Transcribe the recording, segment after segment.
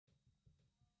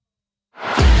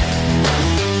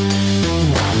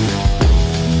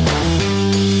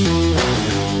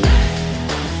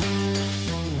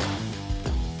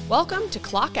Welcome to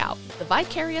Clock Out, the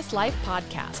Vicarious Life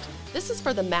podcast. This is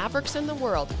for the mavericks in the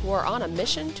world who are on a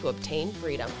mission to obtain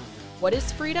freedom. What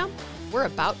is freedom? We're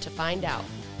about to find out.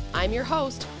 I'm your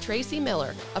host, Tracy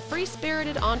Miller, a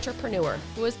free-spirited entrepreneur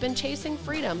who has been chasing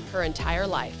freedom her entire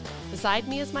life. Beside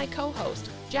me is my co-host,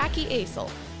 Jackie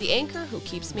Asel, the anchor who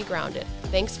keeps me grounded.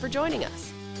 Thanks for joining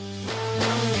us.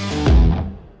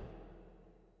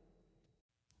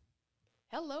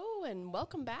 Hello and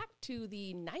welcome back to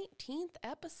the 19th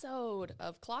episode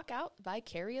of Clock Out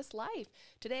Vicarious Life.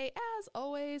 Today, as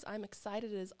always, I'm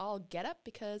excited as all get up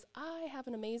because I have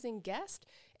an amazing guest.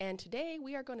 And today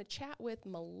we are going to chat with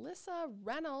Melissa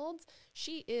Reynolds.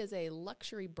 She is a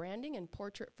luxury branding and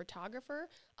portrait photographer,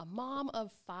 a mom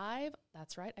of 5.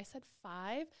 That's right, I said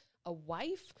 5. A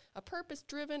wife, a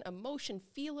purpose-driven, emotion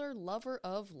feeler, lover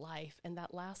of life. And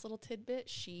that last little tidbit,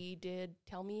 she did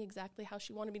tell me exactly how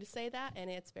she wanted me to say that, and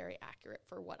it's very accurate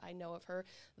for what I know of her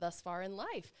thus far in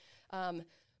life.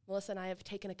 Melissa and I have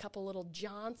taken a couple little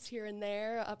jaunts here and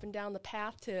there up and down the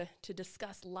path to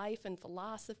discuss life and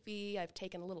philosophy. I've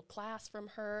taken a little class from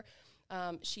her.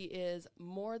 She is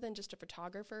more than just a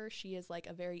photographer. She is like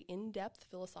a very in-depth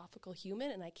philosophical human,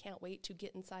 and I can't wait to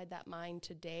get inside that mind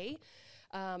today.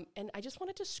 And I just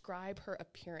want to describe her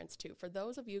appearance too. For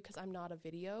those of you, because I'm not a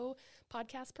video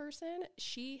podcast person,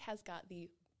 she has got the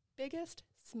biggest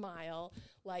smile,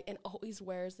 and always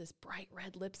wears this bright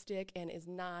red lipstick and is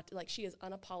not, she is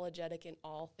unapologetic in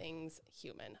all things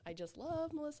human. I just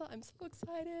love Melissa. I'm so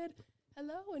excited.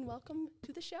 Hello and welcome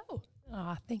to the show.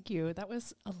 Thank you. That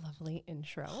was a lovely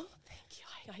intro. Oh, thank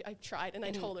you. I've tried, and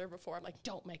I told her before, I'm like,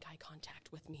 don't make eye contact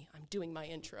with me. I'm doing my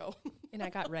intro. And I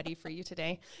got ready for you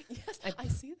today. Yes, I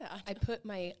see that. I put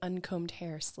my uncombed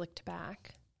hair slicked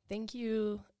back. Thank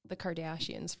you, the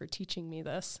Kardashians, for teaching me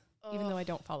this, even though I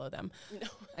don't follow them. No.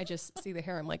 I just see the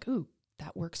hair. I'm like, ooh,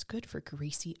 that works good for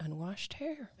greasy, unwashed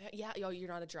hair. Yeah, you're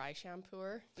not a dry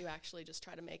shampooer. You actually just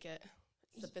try to make it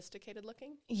sophisticated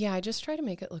looking? Yeah, I just try to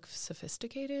make it look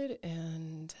sophisticated,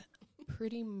 and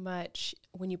pretty much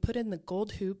when you put in the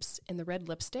gold hoops and the red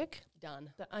lipstick,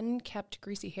 done. The unkept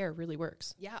greasy hair really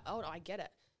works. Yeah, no, I get it.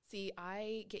 See,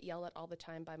 I get yelled at all the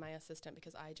time by my assistant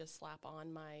because I just slap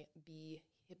on my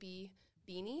hippie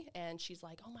beanie, and she's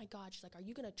like, oh my God, she's like, are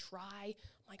you going to try?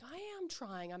 I'm like, I am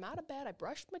trying. I'm out of bed. I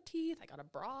brushed my teeth. I got a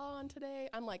bra on today.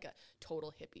 I'm like a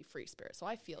total hippie free spirit. So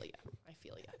I feel you.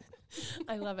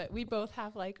 I love it. We both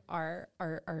have our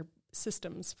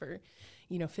systems for,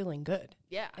 feeling good.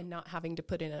 Yeah. And not having to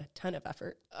put in a ton of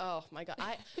effort. Oh my God.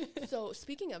 So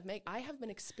speaking of I have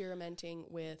been experimenting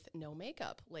with no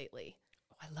makeup lately.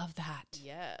 Oh, I love that.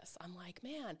 Yes. I'm like,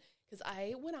 man, because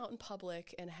I went out in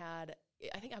public and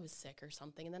I think I was sick or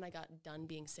something, and then I got done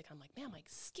being sick. I'm like, man, my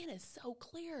skin is so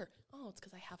clear. Oh, it's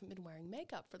because I haven't been wearing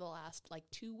makeup for the last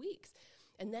 2 weeks.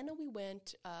 And then we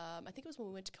went, I think it was when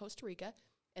we went to Costa Rica,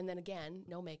 and then again,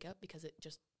 no makeup because it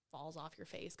just falls off your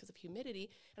face because of humidity.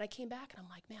 And I came back and I'm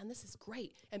like, man, this is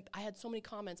great. And I had so many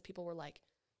comments. People were like,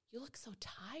 you look so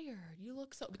tired. You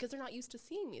look so, because they're not used to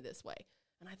seeing me this way.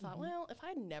 And I thought, well, if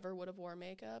I never would have worn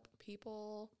makeup,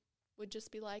 people would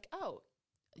just be like, oh,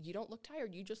 you don't look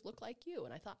tired. You just look like you.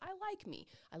 And I thought, I like me.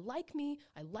 I like me.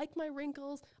 I like my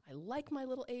wrinkles. I like my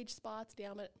little age spots.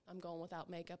 Damn it. I'm going without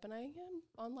makeup. And I am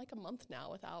on a month now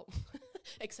without,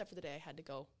 except for the day I had to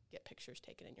go get pictures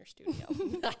taken in your studio.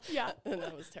 Yeah. And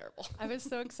that was terrible. I was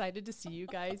so excited to see you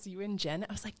guys, you and Jen.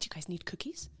 I was like, do you guys need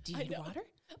cookies? Do you need water?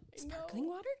 Sparkling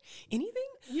water? Anything?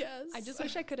 Yes. I just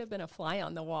wish I could have been a fly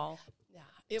on the wall.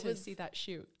 Yeah, to see that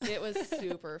shoot. It was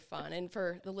super fun. And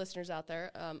for the listeners out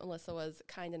there, Alyssa was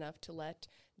kind enough to let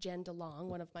Jen DeLong,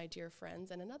 one of my dear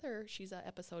friends, and she's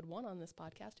episode 1 on this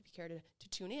podcast, if you care to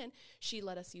tune in, she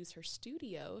let us use her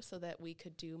studio so that we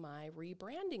could do my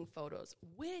rebranding photos,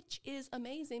 which is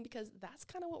amazing because that's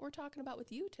kind of what we're talking about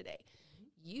with you today. Mm-hmm.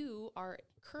 You are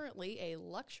currently a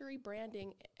luxury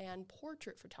branding and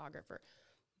portrait photographer,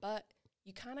 but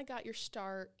you kind of got your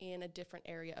start in a different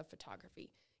area of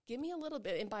photography. Give me a little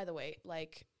bit, and by the way,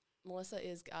 Melissa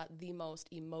is got the most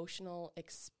emotional,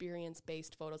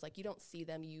 experience-based photos. You don't see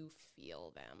them, you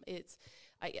feel them. It's,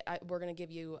 we're going to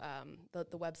give you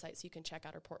the website so you can check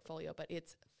out her portfolio, but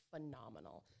it's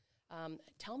phenomenal.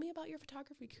 Tell me about your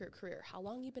photography career. How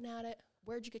long you been at it?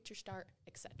 Where'd you get your start,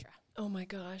 etc.? Oh my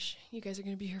gosh, you guys are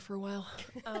going to be here for a while.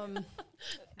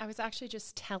 I was actually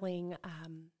just telling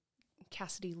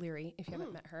Cassidy Leary, if you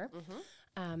haven't met her,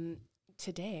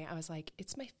 today, I was like,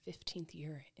 it's my 15th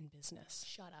year in business.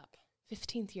 Shut up.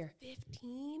 15th year.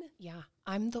 15? Yeah.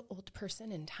 I'm the old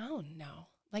person in town now.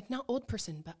 Not old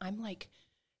person, but I'm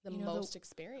the most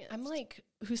experienced. I'm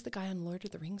who's the guy on Lord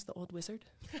of the Rings, the old wizard?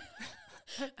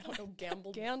 I don't know,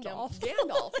 Gandalf.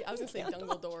 Gandalf. I was going to say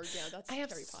Dumbledore. Yeah, that's I have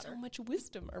Harry Potter. so much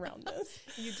wisdom around this.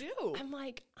 You do. I'm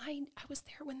like, I was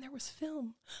there when there was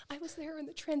film. I was there in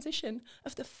the transition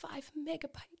of the 5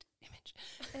 megabyte image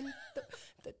and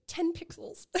the 10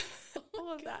 pixels,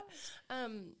 all of that.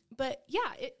 But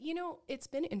yeah, it's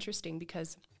been interesting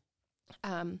because,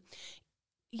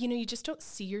 you just don't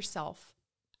see yourself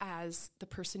as the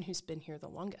person who's been here the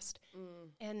longest.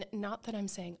 And not that I'm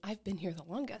saying I've been here the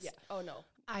longest. Yeah. Oh, no.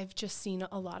 I've just seen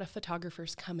a lot of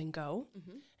photographers come and go,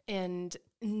 and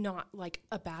not like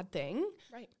a bad thing.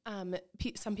 Right.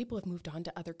 Some people have moved on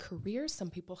to other careers. Some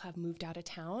people have moved out of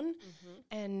town,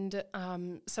 and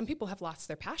some people have lost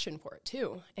their passion for it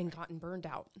too and gotten burned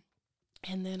out.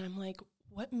 And then I'm like,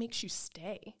 what makes you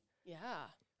stay? Yeah.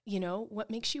 What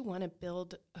makes you want to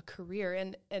build a career?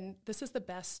 And this is the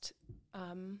best,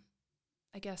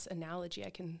 I guess, analogy I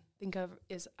can think of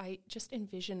is I just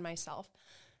envision myself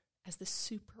as this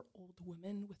super old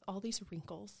woman with all these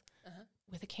wrinkles,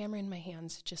 with a camera in my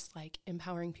hands, just like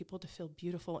empowering people to feel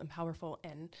beautiful and powerful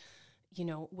and,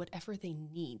 whatever they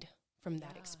need from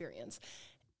that experience.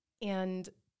 And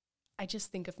I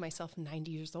just think of myself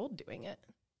 90 years old doing it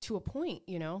to a point,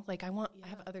 like I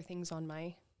have other things on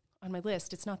my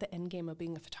list. It's not the end game of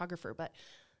being a photographer, but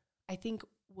I think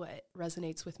what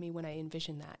resonates with me when I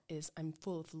envision that is I'm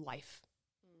full of life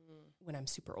when I'm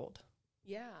super old.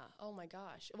 Yeah. Oh my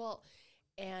gosh. Well,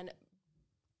 and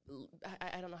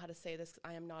I don't know how to say this.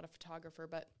 I am not a photographer,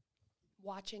 but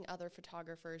watching other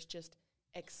photographers just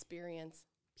experience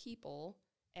people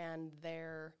and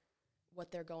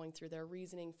what they're going through, their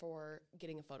reasoning for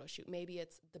getting a photo shoot. Maybe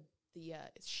it's the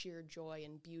sheer joy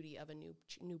and beauty of a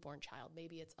newborn child.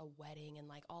 Maybe it's a wedding and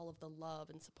like all of the love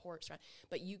and support.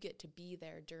 But you get to be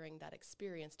there during that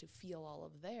experience to feel all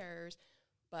of theirs,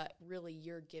 but really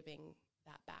you're giving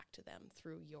that back to them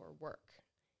through your work.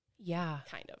 Yeah.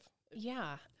 Kind of.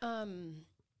 Yeah.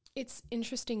 It's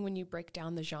interesting when you break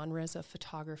down the genres of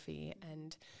photography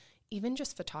and even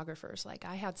just photographers. Like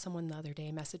I had someone the other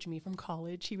day message me from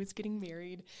college. He was getting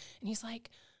married and he's like,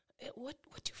 what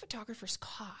do photographers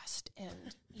cost?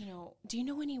 And, do you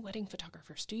know any wedding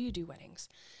photographers? Do you do weddings?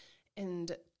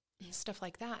 And stuff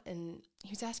like that. And he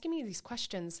was asking me these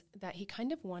questions that he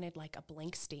kind of wanted like a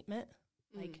blank statement.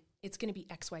 Like it's going to be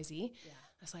XYZ. Yeah.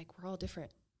 I was like, we're all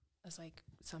different. I was like,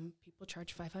 some people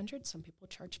charge 500, some people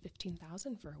charge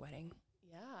 15,000 for a wedding.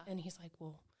 Yeah. And he's like,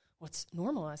 well, what's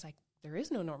normal? I was like, there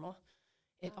is no normal.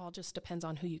 It all just depends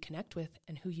on who you connect with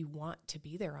and who you want to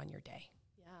be there on your day.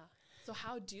 Yeah. So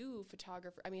how do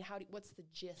what's the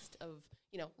gist of,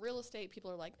 real estate?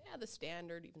 People are like, the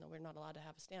standard, even though we're not allowed to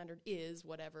have a standard, is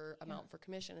whatever amount for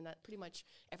commission. And that pretty much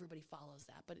everybody follows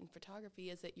that. But in photography,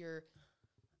 is it your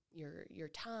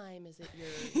time? Is it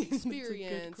your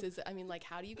experience?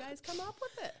 How do you guys come up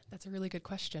with it? That's a really good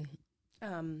question.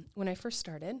 When I first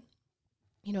started,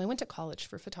 I went to college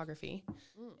for photography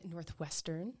in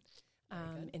Northwestern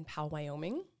in Powell,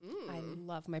 Wyoming. I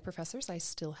love my professors. I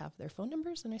still have their phone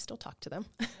numbers and I still talk to them.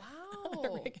 Wow.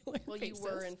 Well, basis. You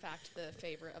were in fact the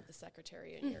favorite of the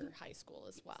secretary in your high school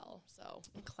as well. So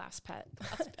Class pet.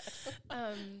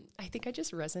 I think I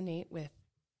just resonate with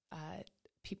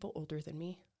people older than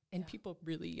me. And people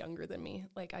really younger than me.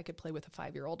 Like I could play with a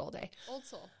 5-year-old all day. Old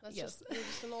soul. That's you're just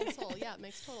an old soul. Yeah, it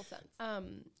makes total sense.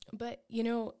 But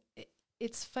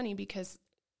it's funny because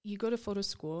you go to photo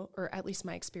school, or at least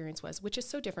my experience was, which is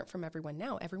so different from everyone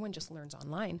now. Everyone just learns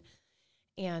online.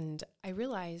 And I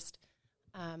realized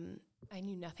I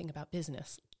knew nothing about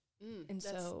business. And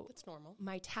so that's normal.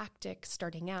 My tactic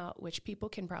starting out, which people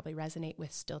can probably resonate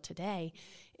with still today,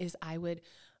 is I would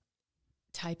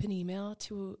type an email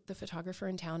to the photographer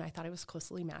in town I thought I was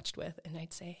closely matched with, and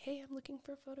I'd say, hey, I'm looking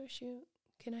for a photo shoot.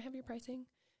 Can I have your pricing?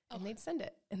 And they'd send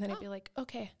it. And then I'd be like,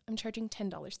 okay, I'm charging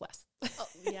 $10 less.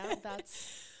 Yeah,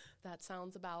 that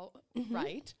sounds about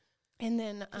right. And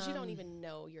then because you don't even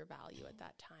know your value at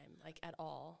that time, like at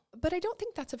all. But I don't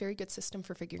think that's a very good system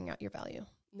for figuring out your value.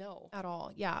 No. At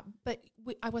all. Yeah. But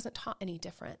I wasn't taught any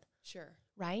different. Sure.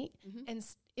 Right? And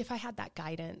if I had that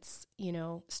guidance,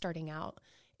 starting out,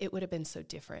 it would have been so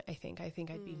different, I think. I think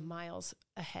I'd be miles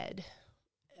ahead,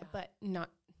 but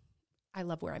I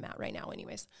love where I'm at right now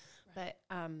anyways. Right.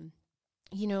 But,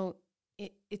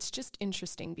 it's just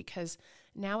interesting because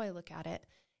now I look at it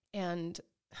and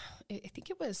I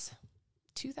think it was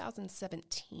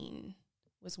 2017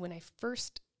 was when I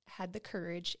first had the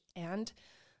courage and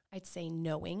I'd say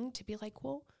knowing to be like,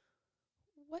 well,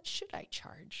 what should I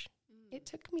charge? It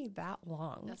took me that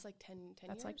long. That's like 10 years?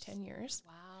 That's like 10 years.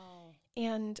 Wow.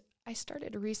 And I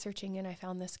started researching and I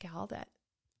found this gal that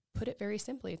put it very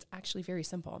simply. It's actually very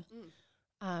simple.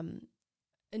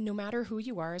 no matter who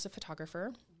you are as a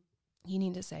photographer, you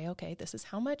need to say, okay, this is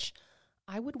how much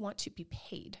I would want to be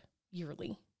paid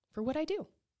yearly for what I do.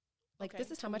 Like,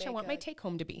 this is how much I want my take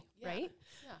home to be, right?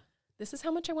 Yeah. This is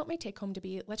how much I want my take home to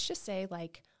be. Let's just say,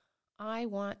 like, I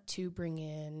want to bring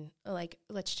in, like,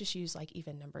 let's just use like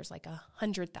even numbers, like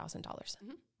 $100,000,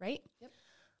 right? Yep.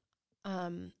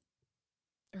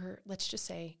 Or let's just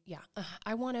say,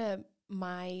 I want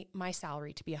my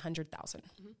salary to be 100,000.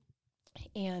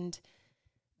 And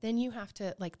then you have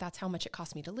to, like, that's how much it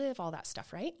costs me to live, all that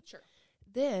stuff, right? Sure.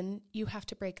 Then you have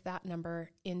to break that number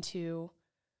into,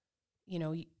 you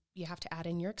know, you have to add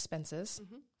in your expenses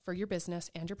for your business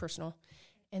and your personal.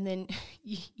 And then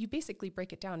you basically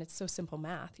break it down. It's so simple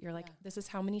math. You're like, this is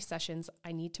how many sessions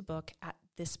I need to book at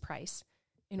this price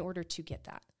in order to get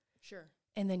that. Sure.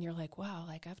 And then you're like, wow,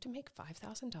 like I have to make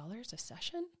 $5,000 a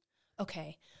session?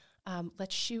 Okay,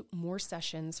 let's shoot more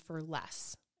sessions for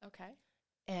less. Okay.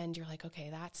 And you're like, okay,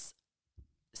 that's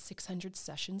 600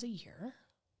 sessions a year.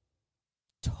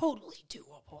 Totally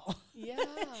doable. Yeah.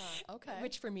 Okay.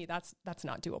 Which for me, that's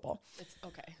not doable. It's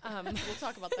okay. We'll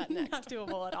talk about that next. Not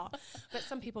doable at all. But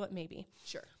some people it may be.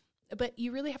 Sure. But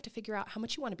you really have to figure out how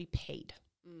much you want to be paid.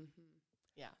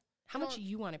 Yeah. How much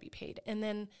you want to be paid. And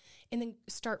then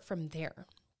start from there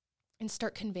and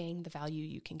start conveying the value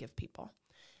you can give people.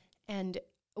 And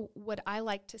what I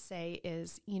like to say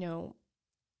is, you know,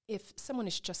 if someone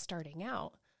is just starting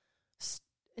out,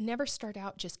 never start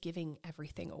out just giving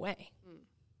everything away.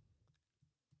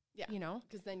 Yeah. You know?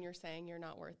 Because then you're saying you're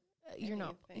not worth You're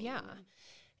not. anything. Yeah.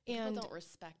 People And don't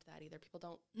respect that either. People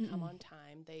don't come on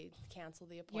time. They cancel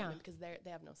the appointment because they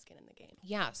have no skin in the game.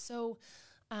 yeah. So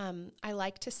I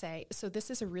like to say, so this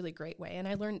is a really great way. And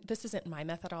I learned, this isn't my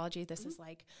methodology. This is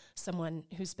like someone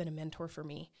who's been a mentor for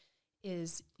me,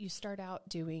 is you start out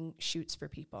doing shoots for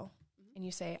people and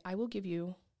you say, I will give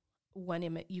you one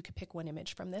image. You could pick one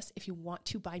image from this. If you want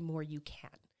to buy more, you can.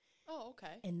 Oh,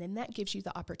 okay. And then that gives you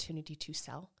the opportunity to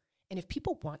sell. And if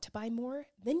people want to buy more,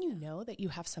 then you know that you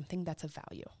have something that's of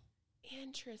value.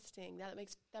 Interesting. That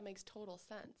makes total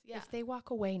sense. Yeah. If they walk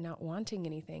away not wanting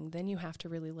anything, then you have to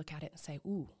really look at it and say,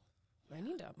 ooh, I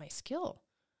need to up my skill.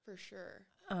 For sure.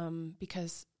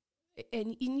 Because,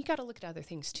 and you got to look at other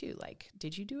things too. Like,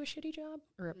 did you do a shitty job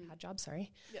or a bad job?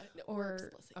 Sorry. Yeah. No, Or,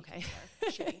 explicit. okay.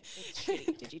 Shitty. It's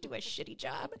shitty. Did you do a shitty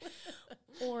job?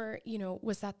 Or, you know,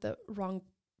 was that the wrong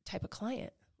type of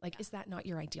client? Like, is that not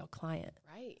your ideal client?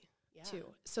 Right. Yeah.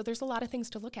 Too. So there's a lot of things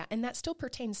to look at. And that still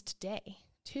pertains today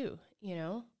too. You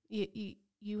know,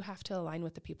 you have to align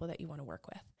with the people that you want to work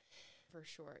with. For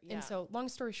sure. Yeah. And so long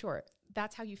story short,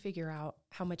 that's how you figure out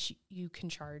how much you can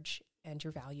charge and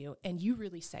your value. And you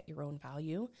really set your own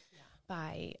value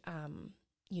by,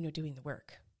 you know, doing the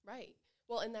work. Right.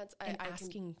 Well, and that's And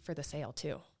asking for the sale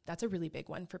too. That's a really big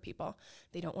one for people.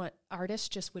 They don't want, artists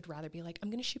just would rather be like, I'm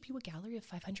going to ship you a gallery of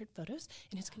 500 photos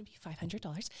and it's going to be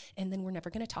 $500. And then we're never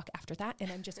going to talk after that.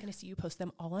 And I'm just going to see you post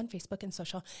them all on Facebook and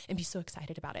social and be so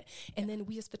excited about it. And then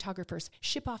we as photographers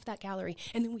ship off that gallery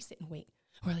and then we sit and wait.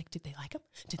 We're like, did they like them?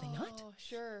 Did they not? Oh,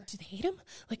 sure. Do they hate them?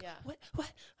 Like,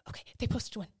 what? Okay, they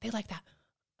posted one. They like that.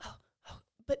 Oh.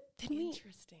 But then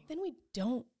we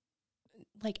don't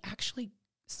like actually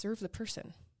serve the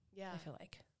person. Yeah. I feel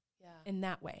like. Yeah. In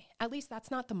that way. At least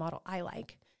that's not the model I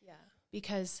like. Yeah.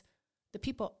 Because the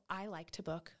people I like to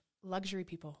book, luxury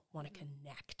people, want to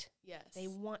connect. Yes. They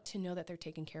want to know that they're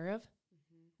taken care of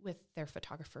with their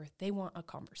photographer. They want a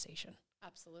conversation.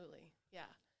 Absolutely. Yeah.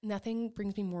 Nothing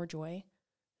brings me more joy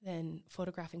than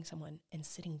photographing someone and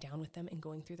sitting down with them and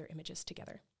going through their images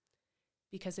together.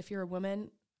 Because if you're a woman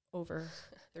over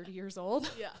 30 years old,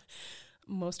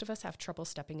 most of us have trouble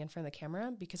stepping in front of the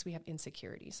camera because we have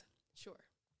insecurities. Sure.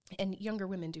 And younger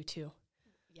women do too.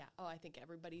 Yeah. Oh, I think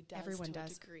everybody does. Everyone to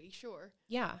does. a degree. Sure.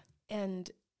 Yeah.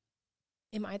 And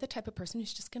am I the type of person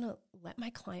who's just going to let my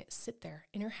client sit there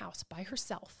in her house by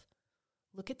herself,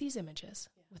 look at these images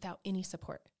without any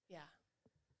support? Yeah.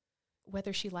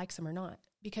 Whether she likes them or not.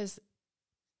 Because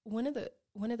one of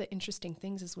the interesting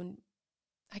things is when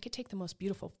I could take the most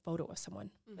beautiful photo of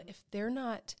someone, but if they're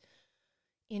not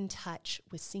in touch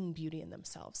with seeing beauty in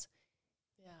themselves,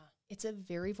 it's a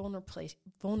very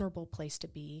vulnerable place to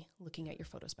be looking at your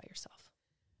photos by yourself.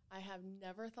 I have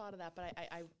never thought of that, but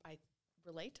I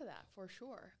relate to that for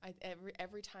sure.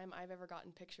 Every time I've ever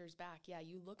gotten pictures back,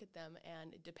 you look at them,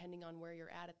 and depending on where you're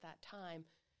at that time,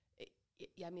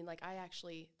 I mean, like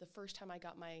the first time I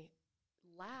got my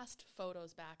last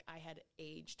photos back, I had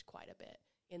aged quite a bit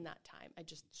in that time. I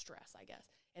just stress, I guess.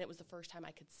 And it was the first time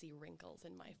I could see wrinkles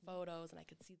in my photos, and I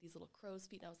could see these little crow's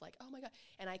feet, and I was like, oh my God.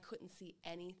 And I couldn't see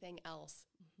anything else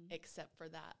except for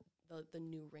the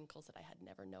new wrinkles that I had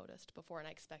never noticed before. And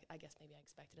I guess maybe I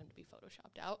expected them to be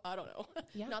photoshopped out. I don't know.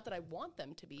 Yeah. Not that I want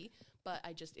them to be, but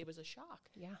it was a shock.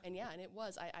 Yeah. And and it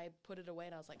was, I put it away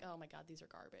and I was like, oh my God, these are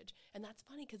garbage. And that's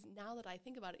funny because now that I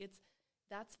think about it,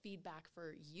 that's feedback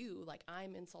for you. Like,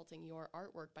 I'm insulting your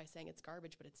artwork by saying it's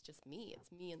garbage, but it's just me. It's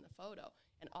me in the photo.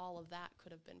 And all of that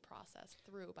could have been processed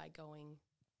through by going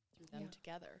through them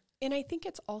together. And I think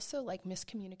it's also like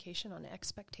miscommunication on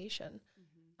expectation.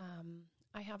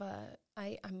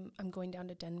 I'm going down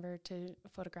to Denver to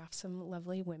photograph some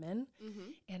lovely women.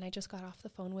 And I just got off the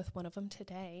phone with one of them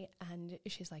today, and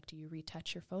she's like, do you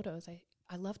retouch your photos?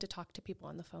 I love to talk to people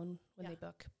on the phone when they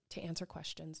book to answer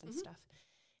questions and stuff.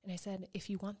 And I said, if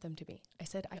you want them to be. I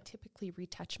said, I typically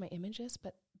retouch my images,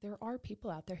 but there are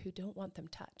people out there who don't want them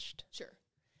touched. Sure.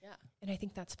 Yeah. And I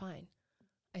think that's fine.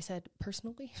 I said,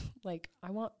 personally, like,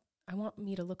 I want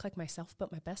me to look like myself,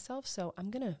 but my best self. So I'm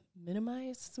going to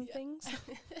minimize some things.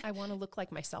 I want to look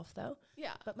like myself though.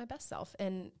 Yeah. But my best self.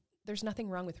 And there's nothing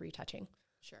wrong with retouching.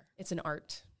 Sure. It's an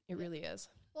art. It really is.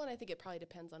 Well, and I think it probably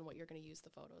depends on what you're going to use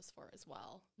the photos for as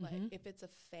well. Like, if it's a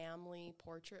family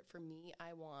portrait, for me,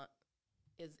 I want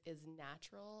is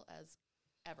natural as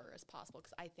ever as possible,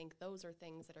 because I think those are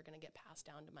things that are going to get passed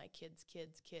down to my kids,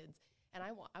 and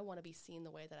I want to be seen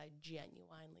the way that I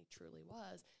genuinely, truly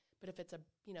was. But if it's the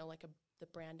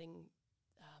branding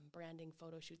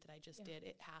photo shoot that I just did,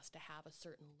 it has to have a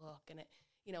certain look, and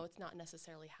it's not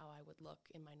necessarily how I would look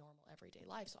in my normal everyday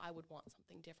life. So I would want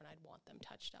something different. I'd want them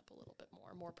touched up a little bit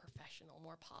more professional,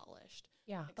 more polished.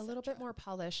 Yeah, a little bit more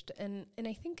polished. And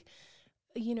I think,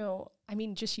 I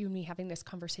mean, just you and me having this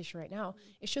conversation right now,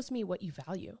 it shows me what you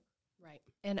value. Right.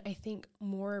 And I think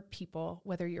more people,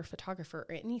 whether you're a photographer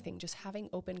or anything, just having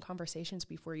open conversations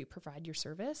before you provide your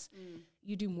service,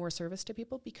 you do more service to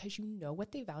people because you know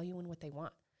what they value and what they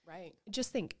want. Right.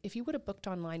 Just think, if you would have booked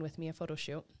online with me a photo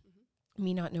shoot,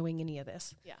 me not knowing any of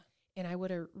this, and I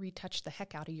would have retouched the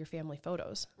heck out of your family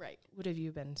photos, right, would have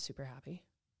you been super happy?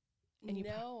 And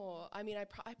I mean, I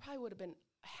probably would have been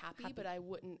happy, but it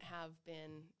wouldn't have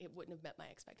met my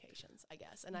expectations, I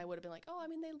guess. And I would have been like, oh, I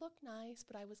mean, they look nice,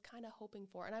 but I was kind of hoping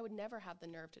for, and I would never have the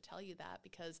nerve to tell you that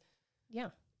because,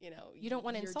 you don't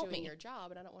want to insult me. You're doing your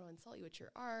job, and I don't want to insult you. It's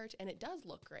your art, and it does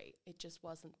look great. It just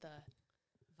wasn't the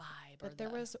vibe. But there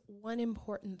was one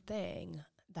important thing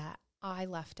that I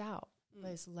left out,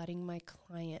 was letting my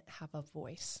client have a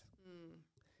voice.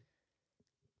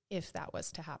 If that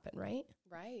was to happen, right?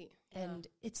 Right. And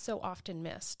it's so often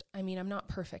missed. I mean, I'm not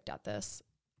perfect at this,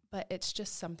 but it's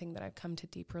just something that I've come to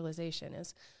deep realization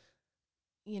is,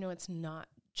 it's not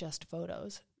just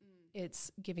photos.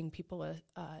 It's giving people a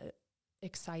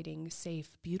exciting,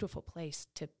 safe, beautiful place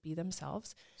to be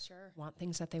themselves. Sure. Want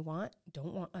things that they want,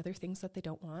 don't want other things that they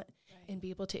don't want, and be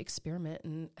able to experiment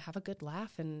and have a good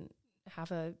laugh and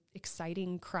have a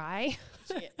exciting cry.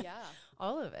 Yeah.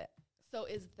 All of it. So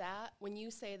is that, when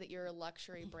you say that you're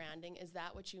luxury branding, is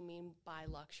that what you mean by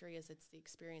luxury? Is it's the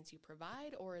experience you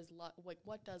provide, or is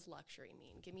what does luxury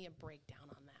mean? Give me a breakdown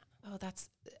on that. Oh, that's,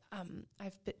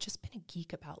 I've just been a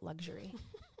geek about luxury.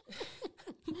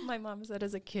 My mom said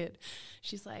as a kid,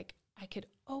 she's like, I could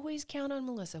always count on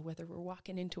Melissa, whether we're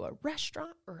walking into a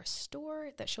restaurant or a store,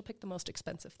 that she'll pick the most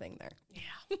expensive thing there.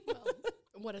 Yeah. Well,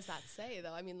 what does that say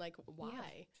though? I mean, like,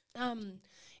 why? Yeah.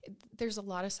 There's a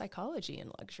lot of psychology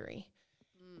in luxury.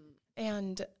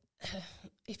 And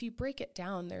if you break it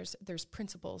down, there's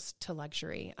principles to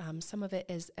luxury. Some of it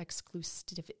is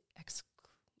exclusivity.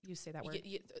 You say that word?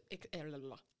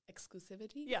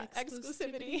 Exclusivity? Yeah,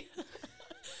 exclusivity.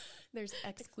 There's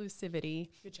exclusivity.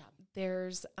 Good job.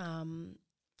 There's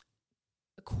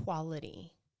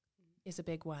quality is a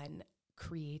big one.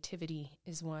 Creativity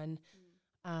is one.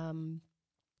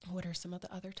 What are some of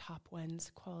the other top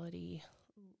ones? Quality,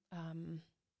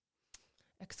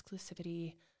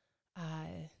 exclusivity.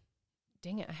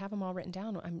 Dang it, I have them all written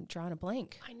down. I'm drawing a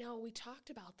blank. I know, we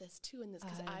talked about this too in this,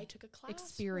 because I took a class.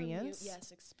 Experience.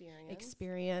 Yes, experience.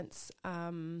 Experience.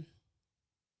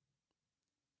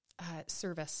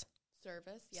 Service.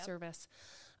 Service, yep. Service.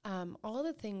 All of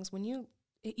the things, when you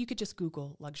could just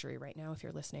Google luxury right now if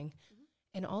you're listening,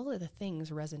 and all of the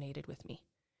things resonated with me.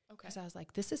 Okay. Because I was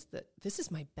like, this is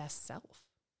my best self.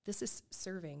 This is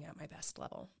serving at my best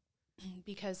level.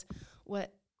 Because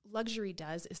what luxury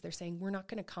does is they're saying we're not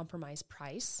going to compromise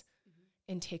price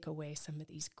and take away some of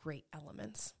these great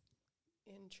elements.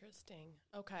 Interesting.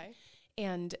 Okay.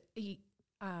 And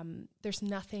there's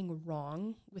nothing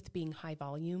wrong with being high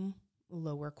volume,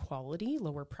 lower quality,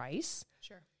 lower price.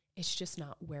 Sure. It's just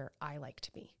not where I like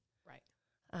to be. Right.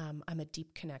 I'm a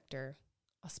deep connector.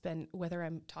 I'll spend, whether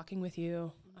I'm talking with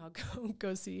you, I'll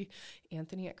go see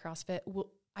Anthony at CrossFit.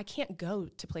 I can't go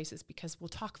to places because we'll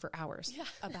talk for hours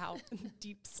about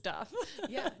deep stuff.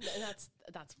 Yeah, and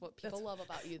that's what people love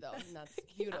about you, though, and that's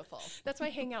beautiful. That's why I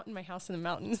hang out in my house in the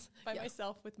mountains by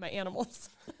myself with my animals.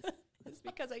 It's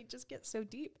because I just get so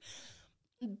deep.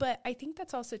 But I think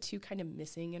that's also, too, kind of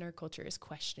missing in our culture is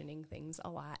questioning things a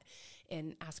lot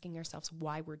and asking ourselves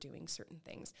why we're doing certain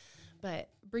things. But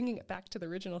bringing it back to the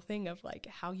original thing of, like,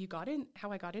 how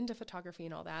I got into photography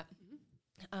and all that,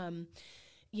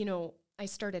 you know, I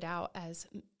started out as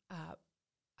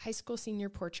high school senior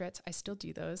portraits. I still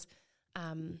do those.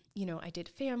 You know, I did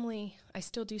family. I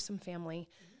still do some family.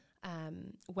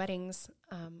 Weddings.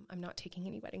 I'm not taking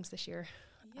any weddings this year.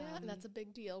 Yeah, that's a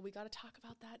big deal. We got to talk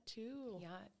about that too. Yeah,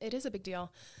 it is a big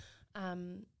deal.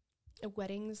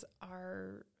 Weddings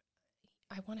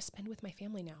I want to spend with my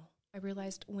family now. I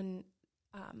realized when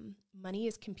money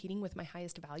is competing with my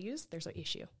highest values, there's an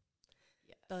issue.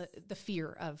 Yes. The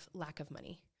fear of lack of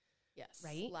money. Yes.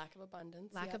 Right? Lack of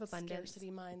abundance. Lack of abundance.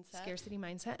 Scarcity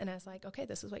mindset. And I was like, okay,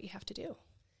 this is what you have to do.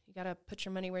 You got to put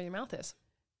your money where your mouth is.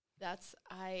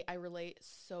 I relate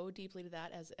so deeply to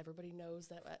that, as everybody knows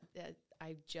that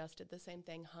I just did the same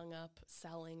thing, hung up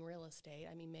selling real estate.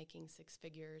 I mean, making 6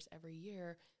 figures every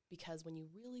year, because when you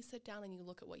really sit down and you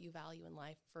look at what you value in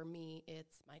life, for me,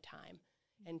 it's my time.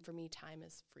 And for me, time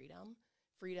is freedom,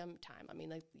 time. I mean,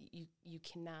 like you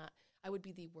cannot, I would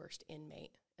be the worst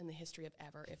inmate in the history of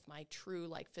ever if my true,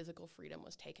 like, physical freedom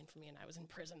was taken from me and I was in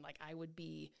prison. Like, I would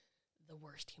be the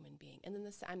worst human being. And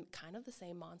then I'm kind of the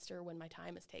same monster when my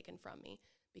time is taken from me,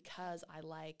 because I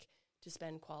like to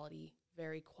spend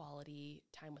very quality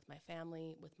time with my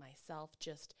family, with myself,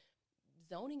 just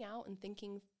zoning out and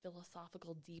thinking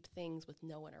philosophical, deep things with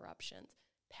no interruptions.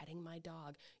 Petting my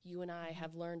dog. You and I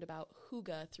have learned about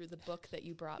hygge through the book that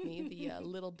you brought me, the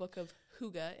little book of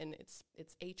hygge, and it's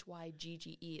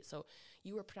Hygge. So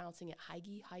you were pronouncing it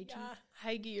Hygge. Yeah,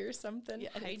 Hygge or something.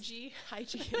 Yeah, Hygge.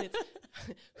 Hygge, and it's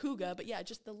hygge. But yeah,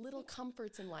 just the little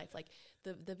comforts in life, like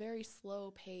the very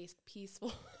slow-paced,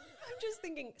 peaceful. I'm just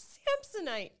thinking,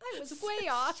 Samsonite. I was way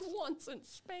off. Once in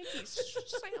Spanky,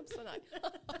 Samsonite.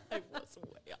 I was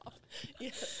way off.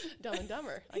 Yeah, Dumb and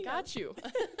Dumber. I got you.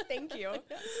 Thank you.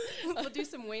 We'll do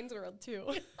some Wayne's World, too.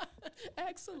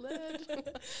 Excellent.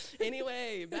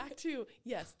 Anyway, back to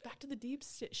the deep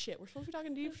shit. We're supposed to be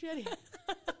talking deep shit here.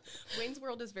 Wayne's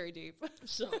World is very deep.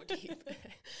 So deep.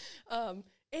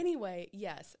 Anyway,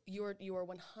 yes, you are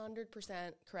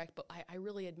 100% correct, but I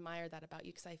really admire that about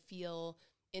you, because I feel,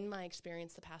 in my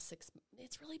experience the past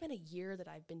it's really been a year that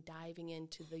I've been diving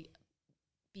into the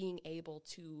being able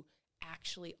to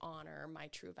actually honor my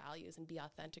true values and be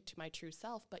authentic to my true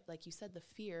self. But like you said, the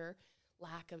fear,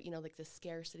 lack of, like the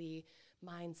scarcity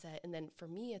mindset. And then for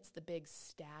me, it's the big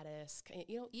status,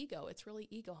 ego. It's really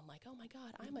ego. I'm like, oh my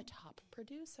God, I'm a top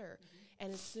producer.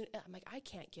 And I'm like, I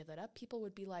can't give that up. People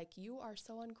would be like, you are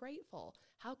so ungrateful.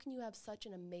 How can you have such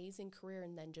an amazing career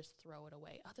and then just throw it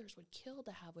away? Others would kill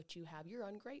to have what you have. You're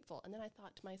ungrateful. And then I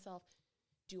thought to myself,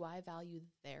 do I value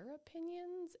their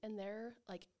opinions and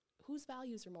whose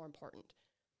values are more important?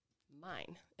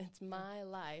 Mine. It's my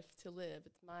life to live.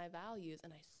 It's my values.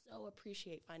 And I so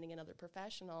appreciate finding another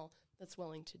professional that's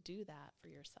willing to do that for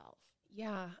yourself.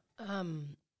 Yeah. I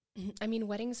mean,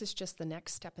 weddings is just the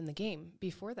next step in the game.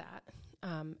 Before that,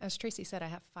 as Tracy said, I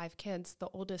have 5 kids. The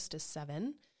oldest is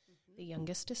 7. The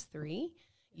youngest is 3.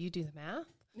 You do the math.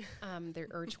 There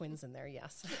are twins in there,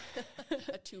 yes.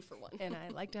 A 2-for-1. And I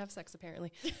like to have sex,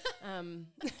 apparently.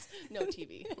 No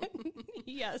TV.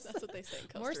 Yes. That's what they say in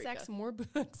Costa More Rica. sex, more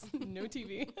books, no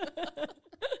TV.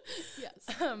 Yes.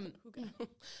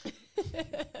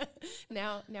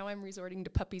 Now I'm resorting to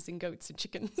puppies and goats and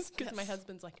chickens, because my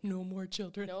husband's like, no more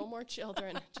children. No more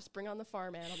children. Just bring on the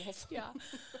farm animals. Yeah.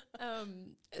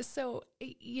 So,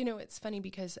 it's funny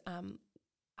because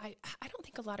I don't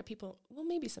think a lot of people, well,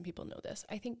 maybe some people know this.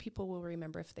 I think people will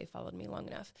remember if they followed me long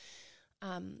enough.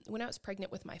 When I was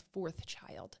pregnant with my 4th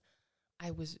child,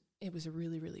 it was a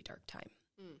really, really dark time.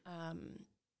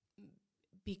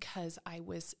 Because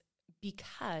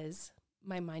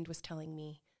my mind was telling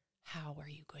me, how are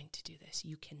you going to do this?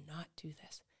 You cannot do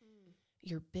this.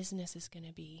 Your business is going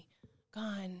to be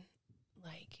gone.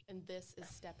 And this is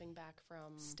stepping back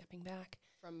from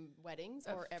weddings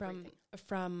or everything?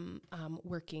 From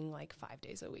working 5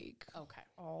 days a week. Okay.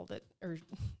 Or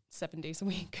 7 days a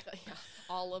week. Yeah.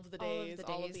 All of the days,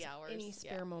 all of the hours. Any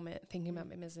spare moment thinking about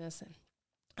my business.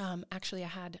 And actually I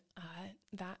had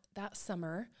that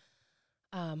summer,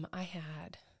 I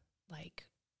had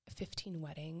 15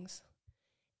 weddings,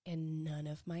 and none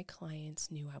of my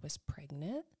clients knew I was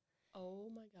pregnant. Oh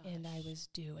my gosh. And I was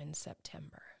due in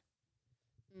September.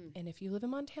 And if you live in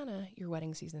Montana, your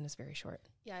wedding season is very short.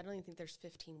 Yeah, I don't even think there's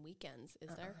 15 weekends, is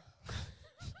there?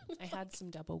 I had some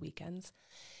double weekends,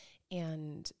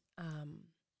 and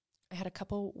I had a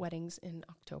couple weddings in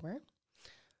October,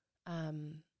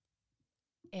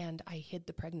 and I hid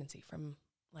the pregnancy from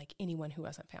like anyone who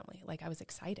wasn't family. Like I was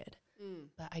excited,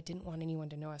 but I didn't want anyone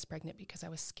to know I was pregnant because I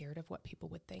was scared of what people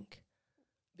would think.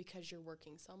 Because you're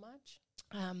working so much?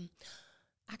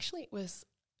 Actually, it was,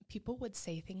 people would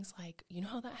say things like, you know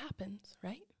how that happens,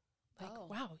 right? Like,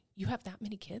 wow, you have that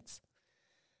many kids?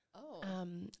 Oh.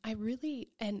 I really,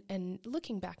 and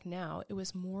looking back now, it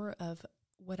was more of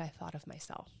what I thought of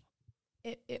myself.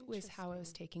 It was how I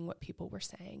was taking what people were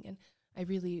saying. And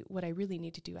what I really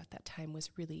need to do at that time was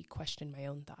really question my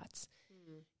own thoughts,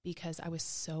 because I was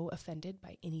so offended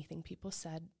by anything people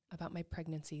said about my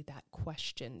pregnancy that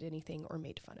questioned anything or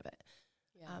made fun of it.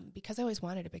 Yeah. Because I always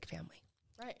wanted a big family.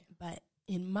 Right. But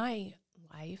in my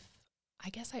life, I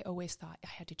guess I always thought I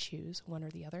had to choose one or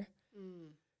the other.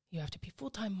 You have to be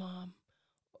full-time mom,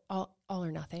 all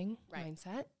or nothing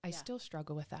mindset. I still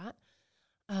struggle with that.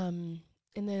 And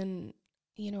then,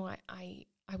 you know, I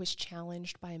was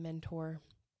challenged by a mentor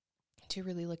to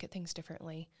really look at things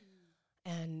differently.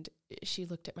 And she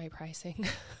looked at my pricing.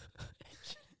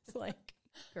 She's like,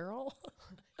 girl,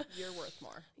 you're worth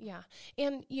more. Yeah.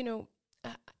 And, you know,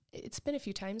 it's been a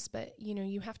few times, but, you know,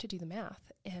 you have to do the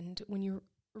math. And when you're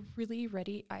really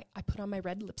ready, I put on my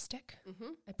red lipstick.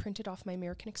 I printed off my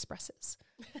American Expresses.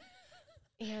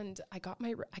 And I got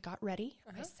ready.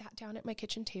 I sat down at my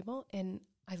kitchen table and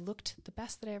I looked the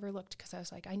best that I ever looked, because I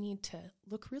was like, I need to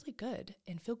look really good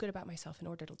and feel good about myself in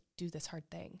order to do this hard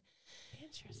thing.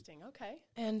 Interesting. Okay.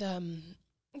 And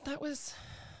that was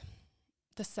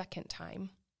the second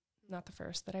time, not the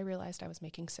first, that I realized I was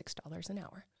making $6 an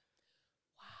hour.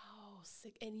 Wow.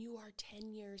 And you are 10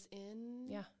 years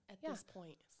in at this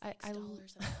point. $6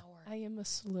 an hour. I am a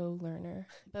slow learner.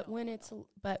 But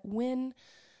when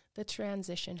the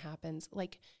transition happens,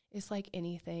 like it's like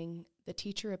anything, the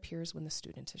teacher appears when the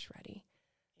student is ready.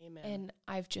 Amen. And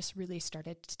I've just really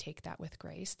started to take that with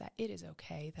grace, that it is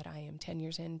okay that I am 10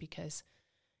 years in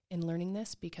learning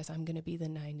this, because I'm going to be the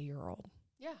 90-year-old.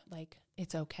 Yeah. Like,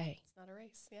 it's okay. It's not a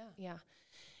race. Yeah. Yeah.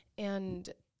 And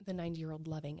the 90-year-old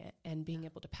loving it and being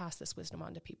able to pass this wisdom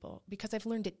on to people, because I've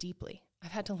learned it deeply.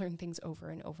 I've had to learn things over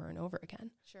and over and over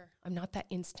again. Sure. I'm not that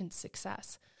instant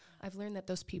success. I've learned that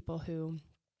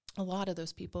a lot of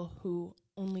those people who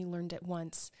only learned it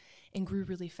once and grew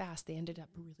really fast, they ended up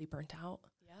really burnt out.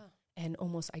 Yeah. And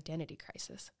almost identity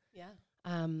crisis. Yeah.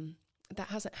 That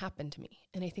hasn't happened to me.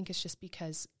 And I think it's just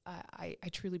because I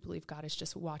truly believe God has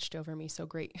just watched over me so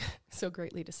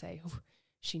greatly to say,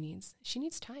 she needs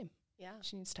time. Yeah.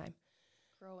 She needs time.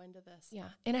 Grow into this. Yeah.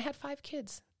 And I had 5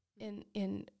 kids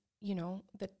in you know,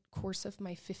 the course of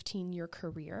my 15-year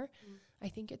career. I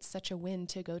think it's such a win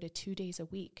to go to 2 days a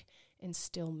week and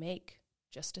still make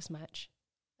just as much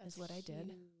as what I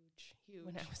did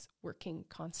when I was working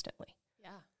constantly.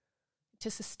 Yeah.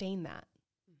 To sustain that.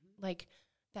 Like,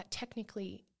 that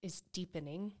technically is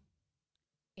deepening,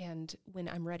 and when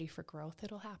I'm ready for growth,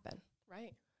 it'll happen.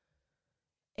 Right.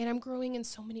 And I'm growing in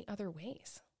so many other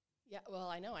ways. Yeah, well,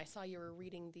 I know. I saw you were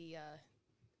reading the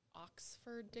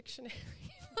Oxford Dictionary.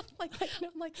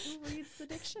 I'm like, who reads the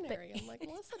dictionary? I'm like,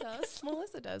 Melissa does.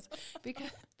 Melissa does.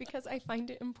 Because I find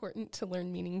it important to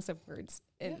learn meanings of words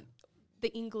and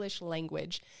the English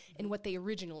language and what they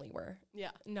originally were.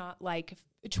 Yeah. Not like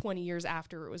 20 years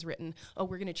after it was written, oh,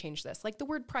 we're going to change this. Like the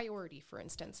word priority, for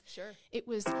instance. Sure. It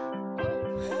was...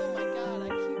 Oh my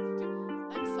God.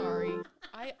 I'm sorry.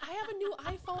 I have a new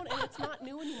iPhone and it's not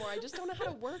new anymore. I just don't know how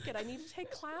to work it. I need to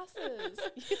take classes.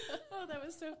 Oh, that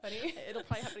was so funny. It'll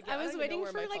probably happen again. I was waiting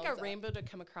for like a rainbow to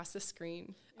come across the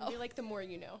screen and be like, the more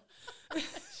you know.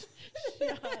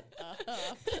 Shut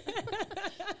up.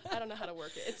 I don't know how to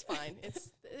work it. It's fine.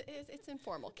 It's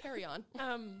informal. Carry on.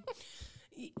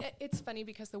 It's funny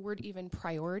because the word even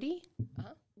priority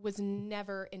was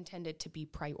never intended to be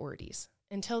priorities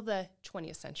until the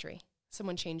 20th century.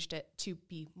 Someone changed it to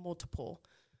be multiple.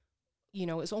 You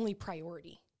know, it was only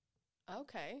priority.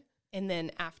 Okay. And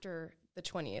then after the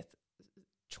 20th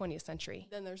century.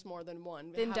 Then there's more than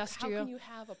one. The industrial. How can you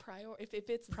have a priority if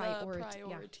it's the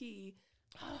priority?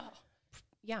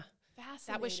 Yeah. Fascinating.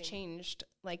 That was changed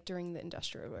like during the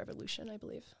Industrial Revolution, I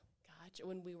believe. Gotcha.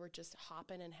 When we were just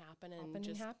hopping and happening.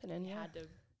 Had to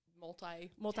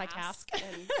multitask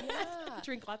and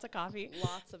drink lots of coffee,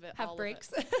 lots of it, have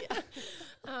breaks.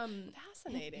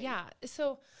 Fascinating. Yeah.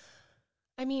 So,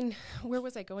 I mean, where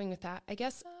was I going with that? I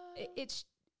guess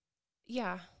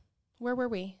where were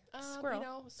we? Squirrel. You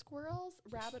know, squirrels,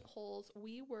 rabbit holes.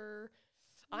 We were,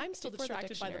 I'm still Before the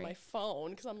distracted by dictionary. my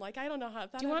phone because I'm like, I don't know how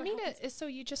that Do you want ever me happens. to? So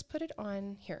you just put it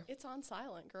on here. It's on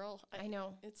silent, girl. I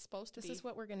know. It's supposed to This be. is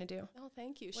what we're going to do. Oh,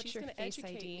 thank you. What's She's your going to Face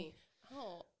educate ID? me.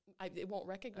 Oh, it won't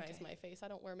recognize Okay. my face. I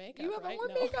don't wear makeup, You haven't right? worn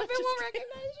No. makeup. It Just won't kidding.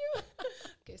 recognize you.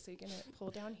 Okay, so you're going to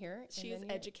pull down here. and She's then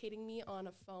you're- educating me on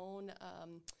a phone.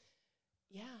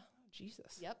 Yeah. Oh,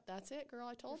 Jesus. Yep, that's it, girl.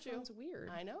 I told Your you. phone's weird.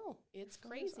 I know. It's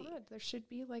Your phone is crazy. odd. There should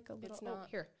be like a little. It's oh, not.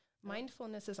 here.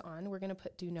 Mindfulness is on. We're going to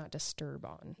put do not disturb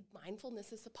on.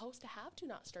 Mindfulness is supposed to have do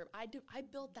not disturb. I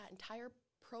built that entire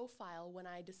profile when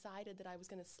I decided that I was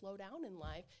going to slow down in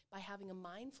life by having a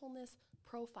mindfulness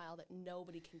profile that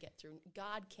nobody can get through.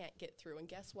 God can't get through. And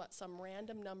guess what? Some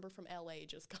random number from LA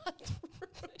just got through.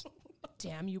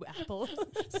 Damn you, Apple.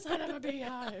 Son of a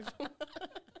beehive.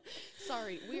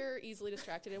 Sorry, we're easily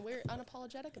distracted and we're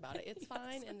unapologetic about it. It's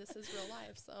fine, and this is real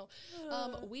life. So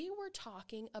we were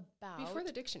talking about Before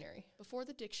the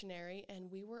dictionary.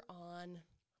 And we were on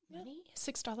Money?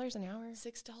 $6 an hour.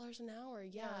 $6 an hour.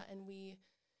 Yeah, and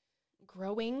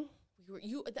Growing.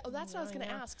 that's what I was going to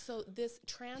Yeah. ask. So this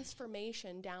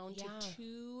transformation down Yeah. to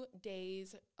 2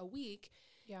 days a week,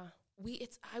 Yeah.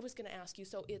 I was going to ask you,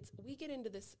 so we get into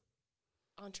this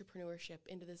entrepreneurship,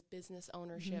 into this business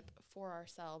ownership for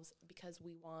ourselves because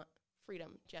we want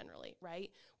freedom generally,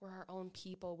 right? We're our own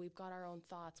people. We've got our own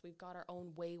thoughts. We've got our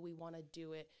own way we want to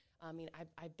do it. I mean,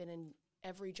 I've been in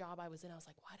every job I was in. I was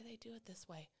like, why do they do it this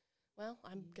way? Well,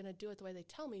 I'm going to do it the way they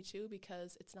tell me to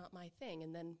because it's not my thing.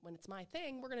 And then when it's my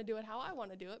thing, we're going to do it how I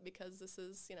want to do it because this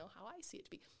is, how I see it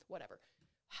to be. Whatever.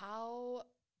 How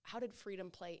did freedom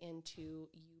play into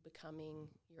you becoming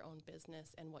your own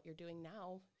business and what you're doing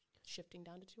now, shifting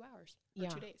down to 2 hours or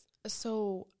 2 days?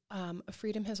 So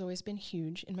freedom has always been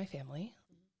huge in my family.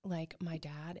 Like my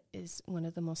dad is one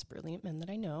of the most brilliant men that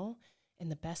I know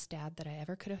and the best dad that I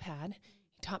ever could have had.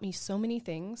 He taught me so many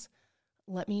things,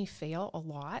 let me fail a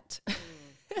lot.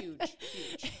 Huge.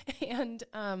 And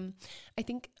I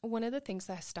think one of the things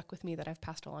that has stuck with me that I've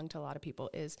passed along to a lot of people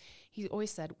is he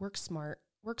always said, work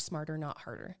smarter, not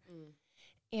harder.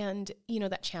 And,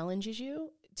 that challenges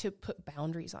you to put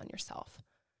boundaries on yourself.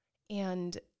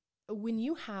 And when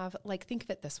you have, think of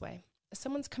it this way.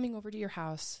 Someone's coming over to your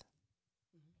house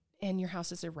and your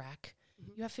house is a wreck.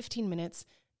 You have 15 minutes.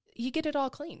 You get it all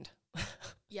cleaned.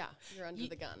 Yeah, you're under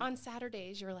the gun. On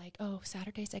Saturdays, you're like,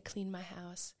 Saturdays I clean my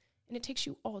house. And it takes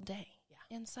you all day.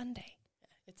 Yeah. And Sunday. Yeah,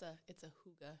 it's a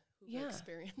hygge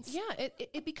experience. Yeah,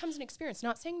 it becomes an experience.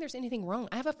 Not saying there's anything wrong.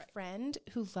 I have a friend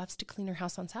who loves to clean her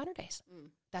house on Saturdays.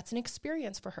 That's an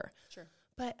experience for her. Sure.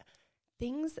 But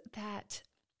things that,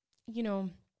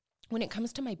 when it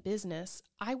comes to my business,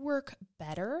 I work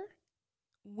better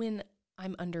when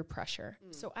I'm under pressure.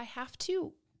 So I have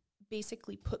to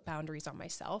basically put boundaries on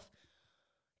myself.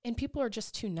 And people are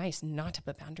just too nice not to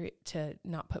put boundaries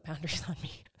on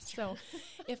me. So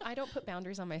if I don't put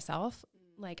boundaries on myself,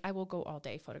 I will go all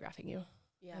day photographing you.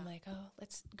 Yeah. I'm like,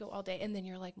 let's go all day. And then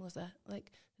you're like, Melissa,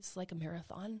 this is like a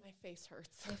marathon. My face hurts.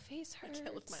 My face hurts. I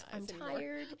can't lift my eyes I'm anymore.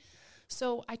 tired.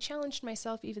 So I challenged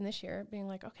myself even this year, being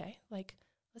like, okay,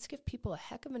 let's give people a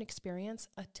heck of an experience,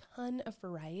 a ton of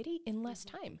variety in less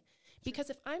time.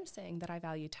 Because if I'm saying that I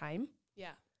value time,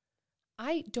 Yeah.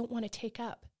 I don't want to take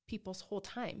up people's whole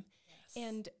time. Yes.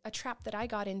 And a trap that I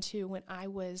got into when I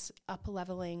was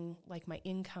up-leveling my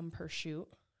income per shoot,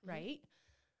 right?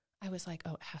 I was like,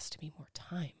 it has to be more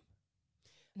time.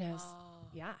 And I was,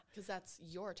 yeah. Because that's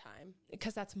your time.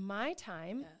 Because that's my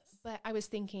time. Yes. But I was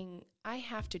thinking, I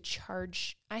have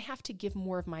to give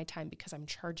more of my time because I'm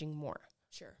charging more.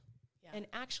 Sure. Yeah. And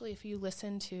actually, if you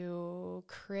listen to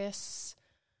Chris,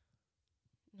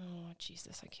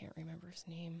 I can't remember his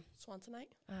name. Swansonite?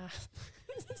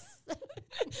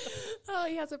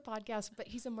 He has a podcast, but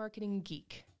he's a marketing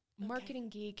geek,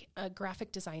 a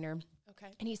graphic designer.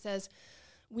 Okay. And he says,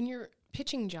 when you're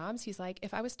pitching jobs, he's like,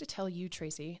 if I was to tell you,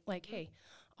 Tracy, hey,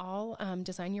 I'll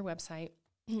design your website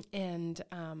and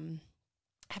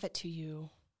have it to you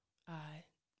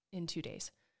in 2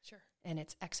 days. Sure. And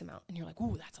it's X amount. And you're like,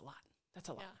 ooh, that's a lot. That's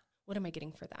a lot. Yeah. What am I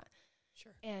getting for that?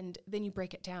 Sure. And then you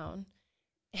break it down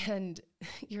and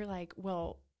you're like,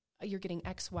 well, you're getting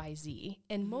X, Y, Z.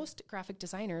 And most graphic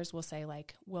designers will say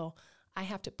I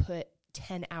have to put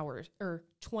 10 hours or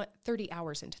 30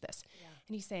 hours into this. Yeah.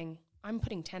 And he's saying, I'm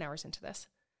putting 10 hours into this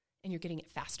and you're getting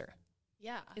it faster.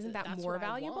 Yeah. Isn't that That's more what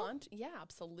valuable? I want. Yeah,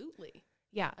 absolutely.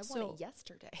 Yeah. I want it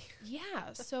yesterday.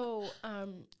 Yeah. So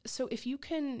if you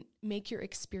can make your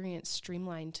experience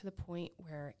streamlined to the point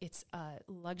where it's a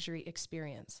luxury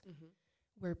experience,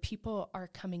 where people are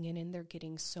coming in and they're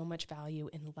getting so much value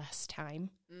in less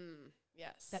time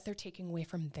Yes. that they're taking away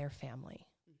from their family,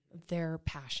 their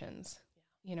passions,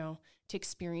 to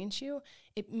experience you,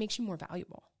 it makes you more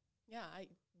valuable. Yeah, I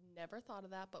never thought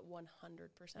of that, but 100%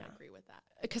 agree with that.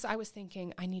 Because I was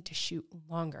thinking I need to shoot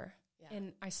longer. Yeah.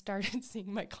 And I started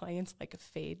seeing my clients like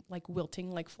fade, like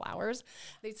wilting like flowers.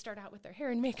 They'd start out with their hair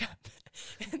and makeup.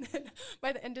 And then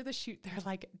by the end of the shoot, they're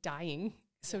like dying,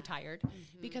 so tired,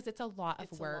 because it's a lot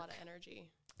of work. It's a lot of energy.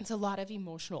 It's a lot of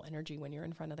emotional energy when you're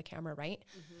in front of the camera, right?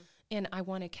 And I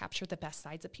want to capture the best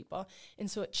sides of people. And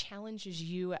so it challenges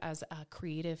you as a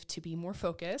creative to be more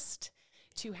focused,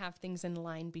 to have things in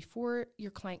line before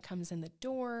your client comes in the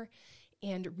door.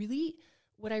 And really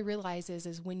what I realize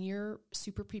is when you're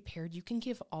super prepared, you can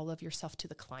give all of yourself to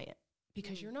the client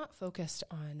because you're not focused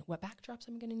on what backdrops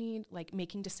I'm going to need, like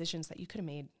making decisions that you could have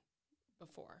made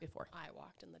before I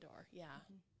walked in the door. Yeah.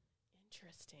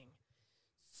 Interesting.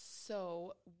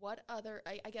 So what other,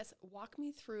 I guess, walk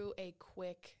me through a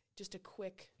quick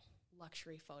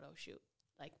luxury photo shoot.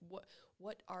 Like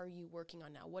what are you working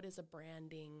on now? What is a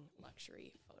branding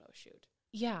luxury photo shoot?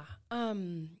 Yeah.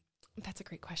 That's a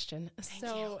great question.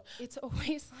 Thank you. It's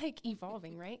always like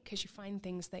evolving, right? Because you find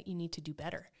things that you need to do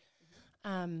better.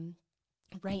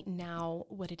 Right now,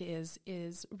 what it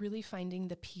is really finding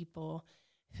the people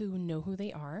who know who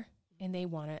they are and they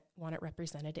want it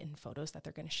represented in photos that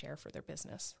they're going to share for their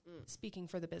business. Speaking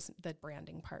for the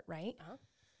branding part, right?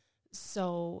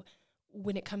 So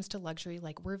when it comes to luxury,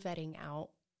 like we're vetting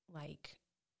out like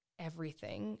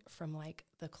everything from like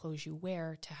the clothes you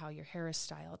wear to how your hair is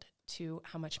styled to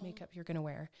how much makeup you're going to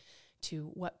wear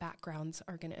to what backgrounds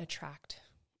are going to attract,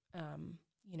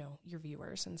 your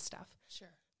viewers and stuff. Sure.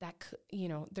 That,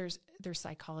 there's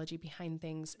psychology behind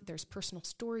things. There's personal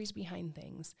stories behind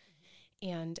things.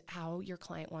 And how your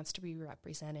client wants to be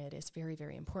represented is very,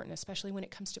 very important, especially when it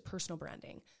comes to personal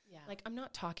branding. Yeah. Like I'm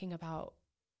not talking about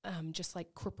just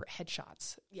like corporate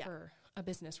headshots for a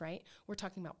business, right? We're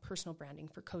talking about personal branding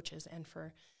for coaches and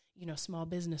for, small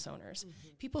business owners,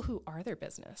 people who are their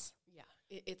business. Yeah.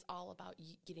 It's all about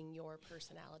getting your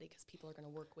personality because people are going to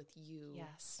work with you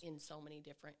in so many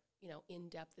different, in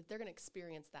depth. They're going to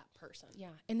experience that person. Yeah.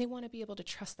 And they want to be able to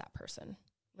trust that person.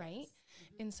 Right?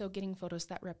 Yes. And so getting photos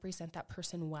that represent that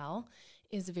person well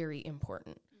is very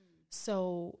important.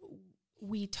 So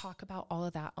we talk about all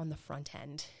of that on the front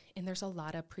end. And there's a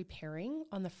lot of preparing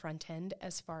on the front end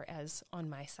as far as on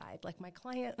my side. Like my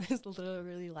client is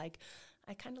literally like,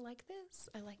 I kind of like this.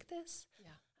 I like this.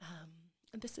 Yeah.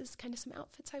 This is kind of some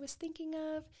outfits I was thinking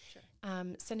of.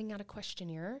 Sure. Sending out a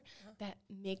questionnaire that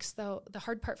makes the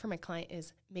hard part for my client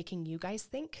is making you guys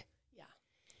think.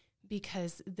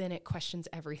 Because then it questions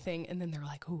everything. And then they're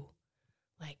like, ooh,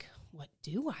 like, what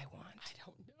do I want? I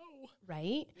don't know.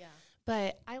 Right? Yeah.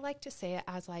 But I like to say it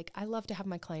as like, I love to have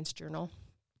my clients journal.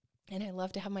 And I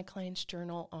love to have my clients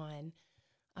journal on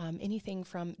anything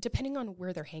from, depending on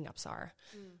where their hangups are.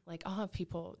 Like I'll have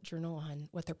people journal on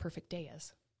what their perfect day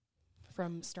is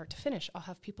from start to finish. I'll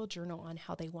have people journal on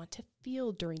how they want to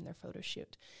feel during their photo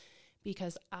shoot.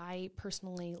 Because I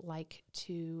personally like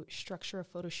to structure a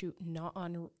photo shoot not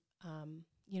on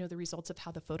the results of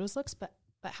how the photos looks, but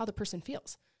how the person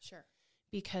feels. Sure.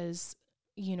 Because,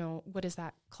 what is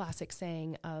that classic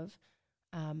saying of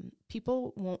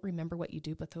people won't remember what you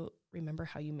do, but they'll remember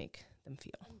how you make them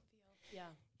feel. Yeah.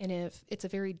 And if it's a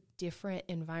very different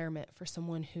environment for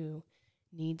someone who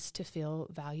needs to feel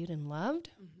valued and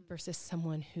loved versus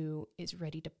someone who is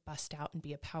ready to bust out and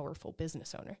be a powerful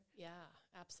business owner. Yeah,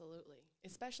 absolutely.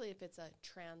 Especially if it's a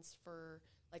transfer,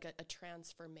 like a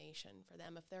transformation for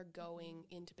them. If they're going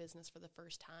into business for the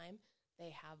first time, they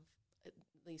have, at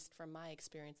least from my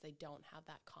experience, they don't have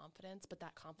that confidence, but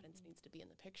that confidence needs to be in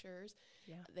the pictures.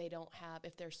 Yeah. They don't have,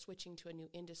 if they're switching to a new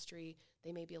industry,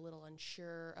 they may be a little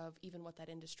unsure of even what that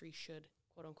industry should,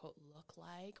 quote unquote, look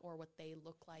like or what they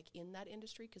look like in that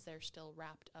industry because they're still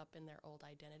wrapped up in their old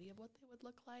identity of what they would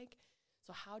look like.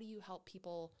 So how do you help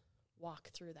people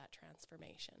walk through that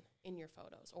transformation in your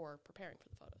photos or preparing for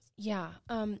the photos? Yeah.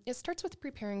 It starts with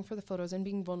preparing for the photos and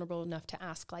being vulnerable enough to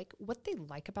ask like what they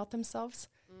like about themselves,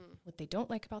 what they don't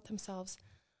like about themselves,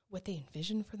 what they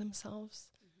envision for themselves.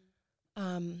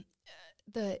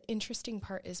 The interesting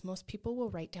part is most people will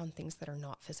write down things that are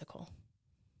not physical.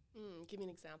 Give me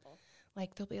an example.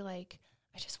 Like they'll be like,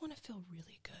 I just want to feel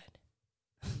really good.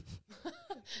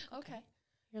 Okay.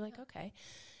 You're like, okay.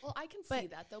 Well, I can see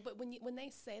that though. But when they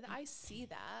say that, I see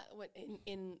that when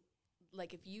in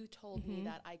like if you told me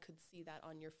that, I could see that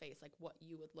on your face, like what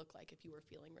you would look like if you were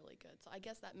feeling really good. So I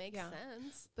guess that makes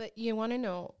sense. But you want to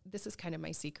know, this is kind of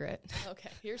my secret. Okay,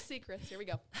 here's secrets. Here we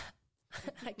go.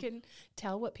 I can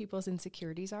tell what people's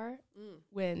insecurities are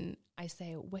when I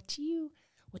say, what do you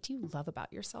love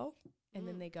about yourself? And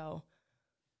then they go,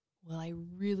 well, I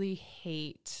really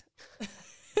hate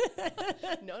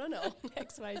No.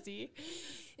 XYZ.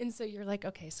 And so you're like,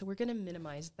 okay, so we're going to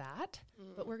minimize that,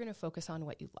 but we're going to focus on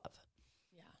what you love.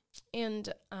 Yeah.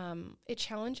 And it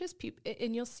challenges people,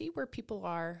 and you'll see where people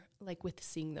are like with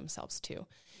seeing themselves too,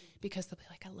 because they'll be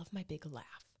like, I love my big laugh.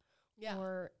 Yeah.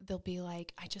 Or they'll be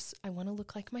like, I want to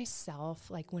look like myself.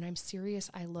 Like when I'm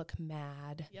serious, I look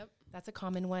mad. Yep. That's a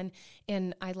common one.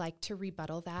 And I like to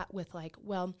rebuttal that with like,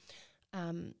 well,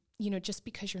 just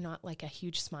because you're not like a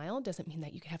huge smile doesn't mean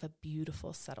that you can have a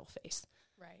beautiful, subtle face.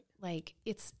 Right. Like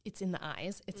it's in the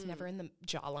eyes. It's never in the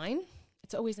jawline.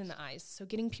 It's always in the eyes. So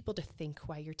getting people to think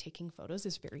while you're taking photos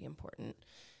is very important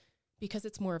because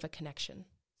it's more of a connection.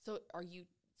 So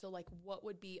what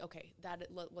would be, okay,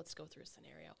 let's go through a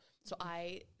scenario. So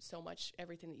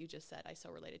everything that you just said, I so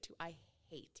related to. I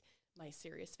hate my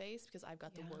serious face because I've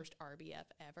got the worst RBF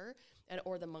ever,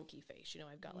 or the monkey face.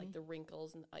 I've got like the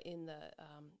wrinkles in the,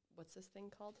 what's this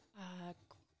thing called?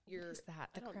 What is that?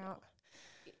 The crown?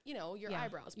 Your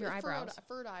eyebrows. Your eyebrows.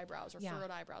 Furrowed eyebrows or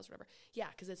furrowed eyebrows, whatever. Yeah,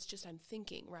 because it's just, I'm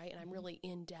thinking, right? And I'm really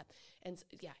in depth. And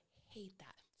hate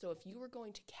that. So if you were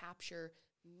going to capture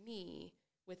me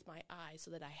with my eyes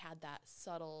so that I had that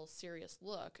subtle, serious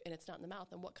look and it's not in the mouth,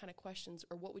 then what kind of questions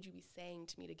or what would you be saying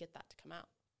to me to get that to come out?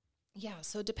 Yeah,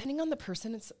 so depending on the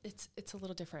person, it's a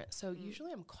little different. So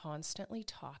usually I'm constantly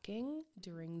talking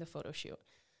during the photo shoot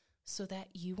so that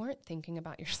you aren't thinking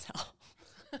about yourself.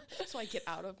 So I get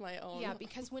out of my own. Yeah,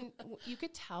 because when you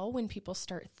could tell when people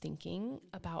start thinking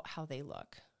about how they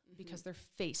look because their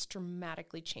face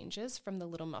dramatically changes from the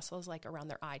little muscles like around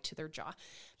their eye to their jaw.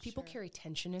 People carry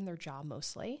tension in their jaw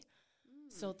mostly.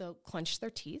 So they'll clench their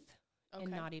teeth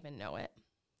and not even know it.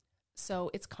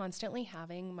 So it's constantly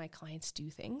having my clients do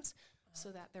things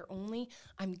so that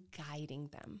I'm guiding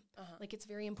them. Like it's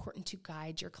very important to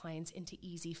guide your clients into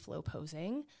easy flow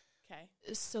posing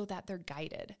so that they're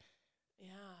guided. Yeah.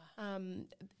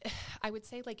 I would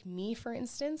say like me, for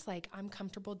instance, like I'm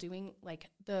comfortable doing like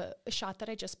the shot that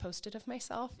I just posted of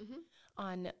myself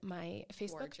on my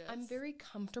Facebook. Gorgeous. I'm very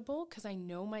comfortable because I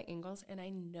know my angles and I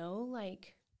know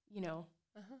like,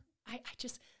 I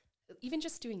just, even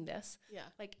just doing this,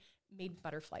 like made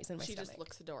butterflies in my stomach. She just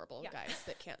looks adorable, guys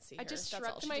that can't see her. I just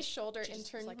shrugged my shoulder and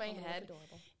turned my head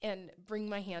and bring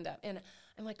my hand up. And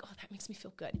I'm like, oh, that makes me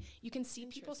feel good. You can see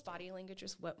people's body language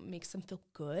is what makes them feel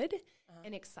good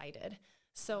and excited.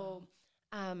 So,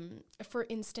 for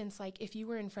instance, like if you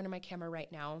were in front of my camera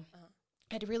right now,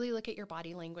 I'd really look at your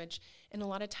body language. And a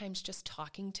lot of times just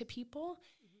talking to people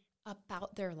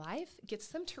about their life gets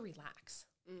them to relax.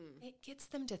 It gets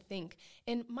them to think.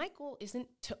 And my goal isn't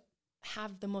to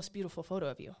have the most beautiful photo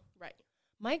of you. Right.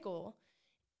 My goal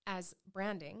as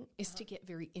branding is to get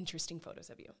very interesting photos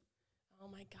of you. Oh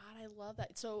my God, I love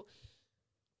that. So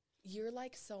you're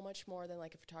like so much more than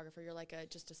like a photographer. You're like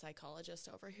just a psychologist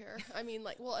over here. I mean,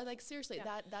 like seriously,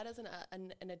 that is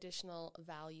an additional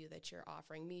value that you're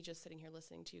offering. Me just sitting here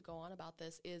listening to you go on about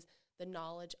this is the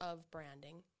knowledge of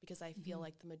branding, because I feel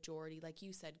like the majority, like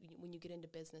you said, when you get into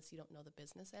business, you don't know the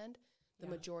business end. The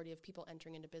majority of people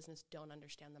entering into business don't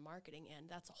understand the marketing end.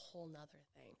 That's a whole nother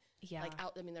thing. Yeah.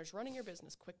 There's running your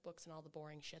business, QuickBooks, and all the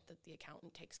boring shit that the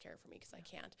accountant takes care of for me because I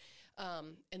can't.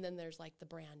 And then there's like the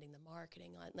branding, the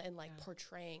marketing, and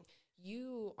portraying.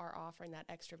 You are offering that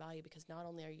extra value because not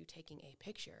only are you taking a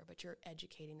picture, but you're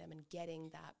educating them and getting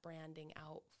that branding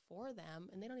out for them,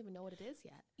 and they don't even know what it is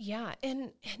yet. Yeah,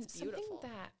 and something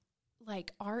that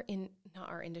like not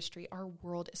our industry, our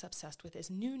world is obsessed with is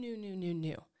new.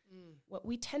 What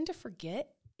we tend to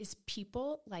forget is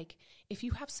people, like, if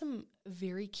you have some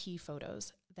very key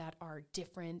photos that are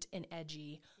different and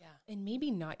edgy and maybe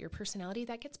not your personality,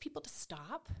 that gets people to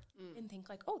stop and think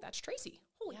like, oh, that's Tracy.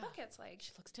 Holy buckets. Like,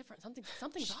 she looks different. Something's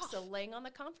she's off. Still laying on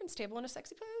the conference table in a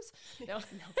sexy pose. No.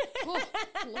 Oh,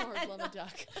 Lord, love a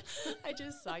duck. I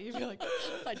just saw you be like,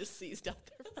 I just seized up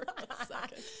there for a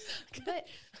second. But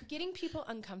getting people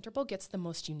uncomfortable gets the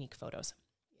most unique photos.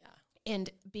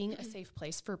 And being a safe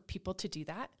place for people to do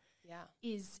that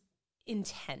is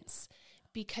intense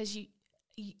because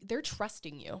they're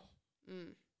trusting you.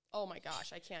 Oh my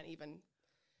gosh, I can't even.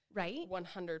 Right?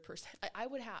 100%. I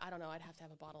would have, I don't know, I'd have to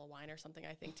have a bottle of wine or something,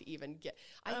 I think, to even get.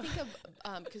 I think of,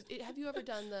 because have you ever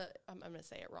done I'm going to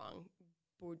say it wrong,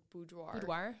 boudoir? Do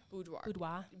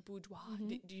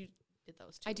you did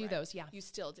those too? I do those, yeah. You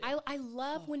still do? I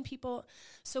love when people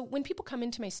come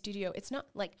into my studio, it's not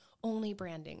like only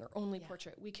branding or only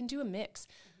portrait. We can do a mix.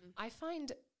 I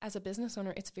find as a business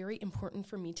owner, it's very important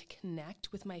for me to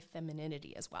connect with my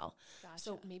femininity as well. Gotcha.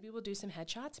 So maybe we'll do some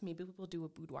headshots. Maybe we'll do a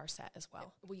boudoir set as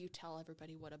well. Will you tell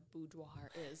everybody what a boudoir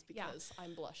is? Because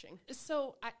I'm blushing.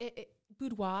 So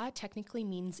boudoir technically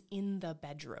means in the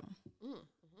bedroom.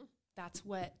 That's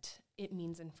what it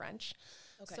means in French.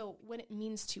 Okay. So what it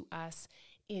means to us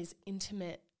is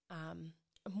intimate,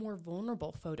 more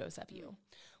vulnerable photos of you.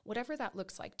 Whatever that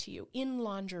looks like to you. In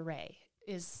lingerie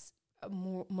is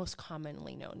most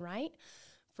commonly known, right?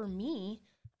 For me,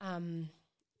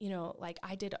 like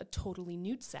I did a totally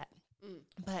nude set,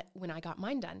 but when I got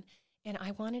mine done, and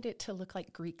I wanted it to look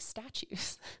like Greek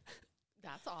statues.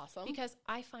 That's awesome. Because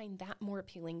I find that more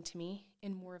appealing to me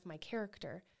and more of my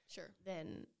character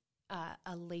than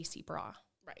a lacy bra.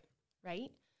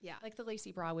 Right? Yeah. Like the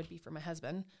lacy bra would be for my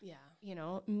husband. Yeah.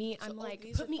 Me, So, I'm like,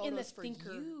 these put are me in the photos for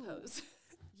thinker you. pose.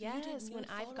 You did Yes, nude when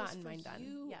I've photos gotten for mine done.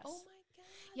 you. Yes. Oh my God.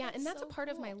 Yeah, and that's so a part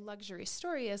of my cool. luxury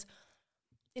story is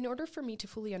in order for me to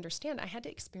fully understand, I had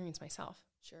to experience myself.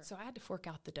 Sure. So I had to fork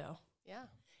out the dough. Yeah.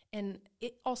 And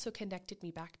it also connected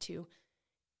me back to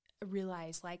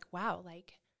realize like, wow,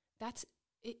 like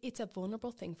it's a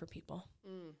vulnerable thing for people.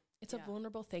 It's a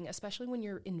vulnerable thing, especially when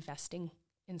you're investing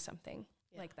in something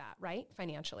like that, right?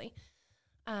 Financially.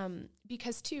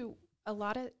 Because too, a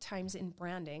lot of times in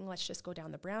branding, let's just go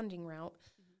down the branding route.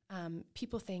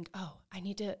 People think, oh, I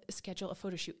need to schedule a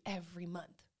photo shoot every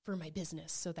month for my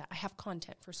business so that I have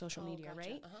content for social media, gotcha.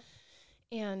 right?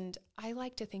 And I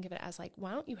like to think of it as like,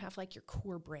 why don't you have like your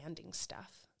core branding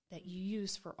stuff that you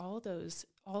use for all those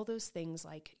things,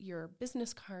 like your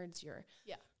business cards, your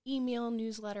email,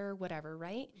 newsletter, whatever,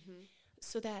 right?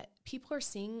 So that people are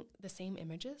seeing the same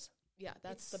images. Yeah,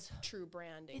 that's the true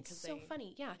branding. It's so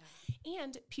funny,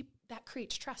 And that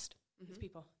creates trust with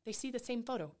people. They see the same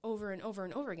photo over and over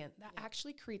and over again. That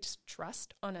actually creates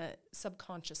trust on a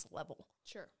subconscious level.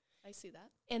 Sure, I see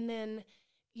that. And then,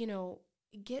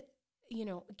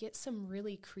 get some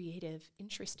really creative,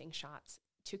 interesting shots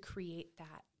to create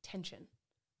that tension,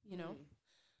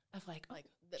 of like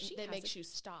that makes you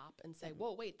stop and say,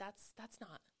 whoa, wait, that's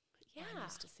not what I'm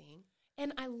used to seeing.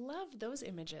 And I love those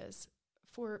images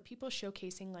for people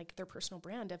showcasing like their personal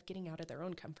brand of getting out of their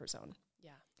own comfort zone.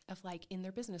 Yeah. Of like in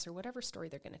their business or whatever story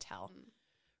they're going to tell.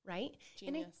 Right.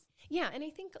 Genius. And I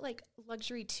think like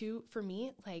luxury too, for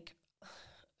me, like,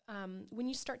 when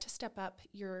you start to step up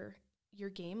your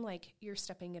game, like you're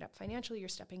stepping it up financially, you're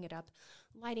stepping it up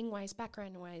lighting wise,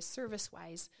 background wise, service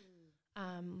wise,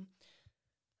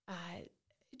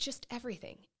 just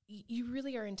everything. You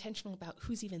really are intentional about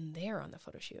who's even there on the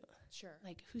photo shoot. Sure.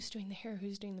 Like who's doing the hair,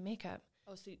 who's doing the makeup.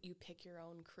 Oh, so you pick your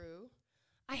own crew?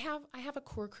 I have a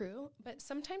core crew, but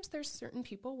sometimes there's certain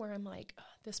people where I'm like, oh,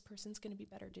 this person's going to be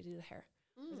better to do the hair.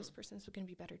 Or this person's going to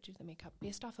be better to do the makeup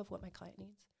based off of what my client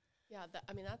needs. Yeah,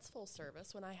 that's full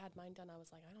service. When I had mine done, I was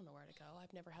like, I don't know where to go.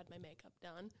 I've never had my makeup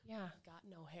done. Yeah. Got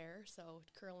no hair, so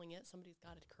curling it, somebody's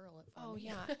got to curl it for me.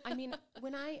 Yeah. I mean,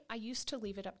 when I used to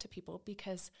leave it up to people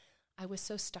because I was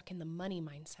so stuck in the money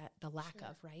mindset, the lack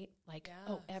of, right? Like,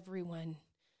 everyone,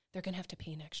 they're going to have to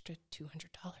pay an extra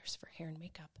 $200 for hair and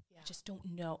makeup. I just don't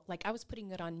know. Like, I was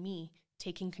putting it on me,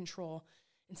 taking control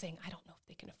and saying, I don't know if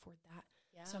they can afford that.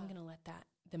 Yeah. So I'm going to let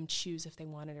them choose if they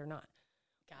want it or not.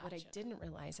 Gotcha. What I didn't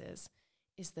realize is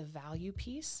the value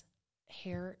piece,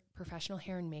 professional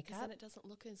hair and makeup. Because then it doesn't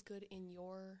look as good in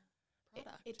your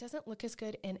product. It doesn't look as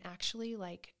good. And actually,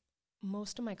 like,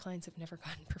 most of my clients have never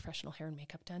gotten professional hair and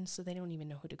makeup done, so they don't even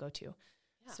know who to go to.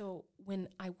 Yeah. So when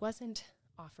I wasn't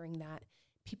offering that,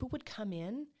 people would come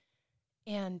in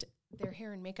and their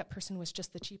hair and makeup person was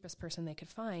just the cheapest person they could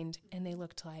find, and they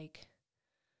looked like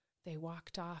they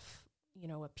walked off,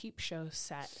 a peep show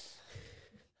set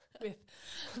with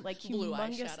like blue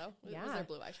humongous eyeshadow. Yeah. Was there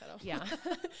blue eyeshadow? Yeah.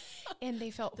 And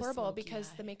they felt horrible because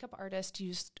the makeup artist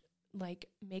used like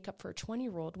makeup for a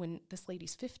 20-year-old when this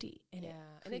lady's 50, and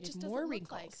it just more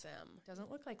wrinkles. Like them. Doesn't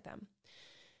look like them.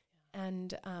 Yeah.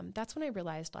 And that's when I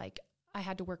realized like I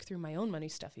had to work through my own money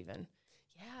stuff even.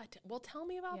 Yeah. Well, tell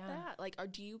me about that. Like,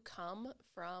 do you come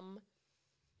from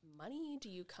money? Do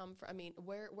you come from,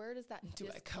 where does that do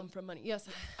I come from money? Yes.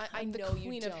 I'm the know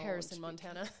queen you of Harrison,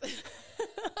 Montana.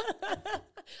 I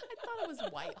thought it was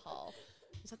Whitehall.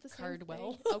 Is that the same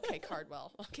Cardwell? Thing? Okay,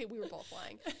 Cardwell. Okay, we were both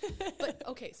lying. But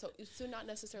okay, so not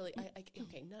necessarily. I don't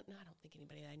think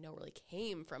anybody that I know really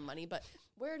came from money. But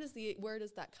where does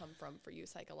that come from for you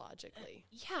psychologically?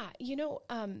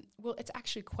 Well, it's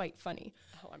actually quite funny.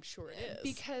 Oh, I'm sure it is.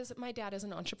 Because my dad is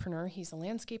an entrepreneur. He's a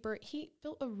landscaper. He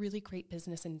built a really great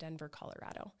business in Denver,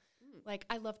 Colorado. Like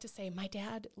I love to say, my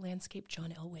dad landscaped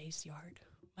John Elway's yard.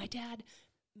 My dad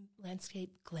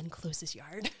landscaped Glenn Close's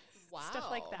yard. Wow.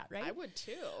 Stuff like that, right? I would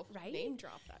too. Right? Name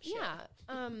drop that shit. Yeah.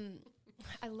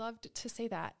 I loved to say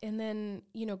that. And then,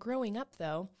 growing up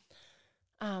though,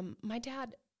 my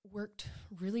dad worked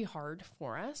really hard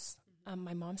for us.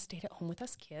 My mom stayed at home with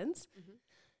us kids.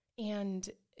 And,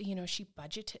 you know, she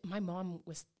budgeted. My mom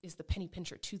is the penny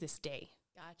pincher to this day.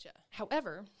 Gotcha.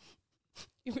 However,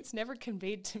 it was never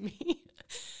conveyed to me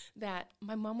that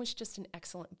my mom was just an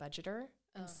excellent budgeter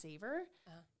and saver.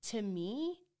 To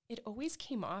me, it always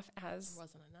came off as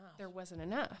there wasn't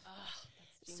enough.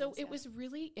 So it was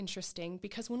really interesting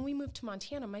because when we moved to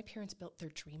Montana, my parents built their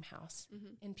dream house,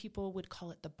 and people would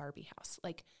call it the Barbie house.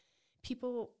 Like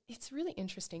it's really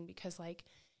interesting because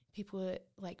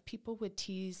people would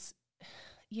tease,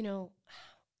 you know,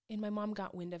 and my mom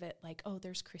got wind of it, like, oh,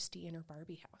 there's Christy in her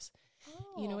Barbie house.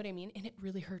 Oh. You know what I mean? And it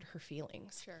really hurt her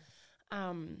feelings. Sure.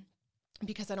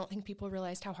 Because I don't think people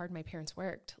realized how hard my parents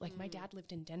worked. Like my dad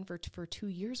lived in Denver for 2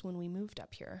 years when we moved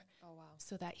up here. Oh, wow.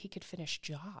 So that he could finish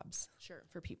jobs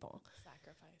for people.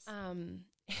 Sacrifice.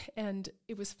 And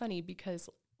it was funny because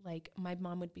like my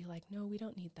mom would be like, no, we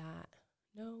don't need that.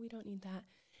 No, we don't need that.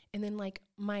 And then like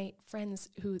my friends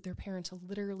who their parents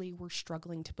literally were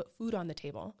struggling to put food on the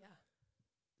table. Yeah.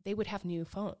 They would have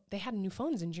they had new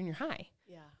phones in junior high.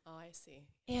 Yeah. Oh, I see.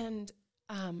 And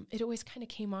it always kind of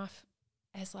came off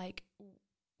as like,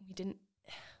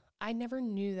 I never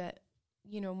knew that,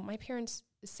 you know, my parents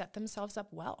set themselves up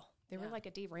well. They were like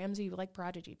a Dave Ramsey, like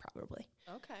prodigy probably.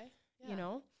 Okay. Yeah. You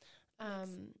know?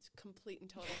 Makes complete and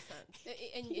total sense.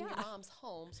 And your mom's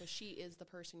home, so she is the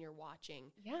person you're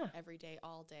watching every day,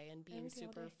 all day, and being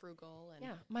super frugal.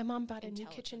 And my mom bought a new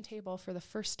kitchen table for the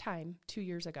first time 2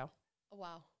 years ago. Oh,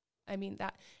 wow. I mean,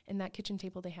 that kitchen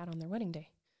table they had on their wedding day.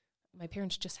 My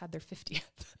parents just had their 50th.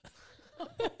 Oh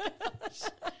my gosh.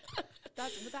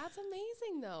 That's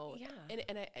amazing, though. Yeah.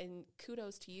 And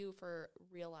kudos to you for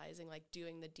realizing, like,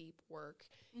 doing the deep work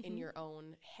in your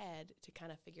own head to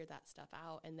kind of figure that stuff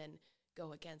out and then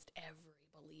go against every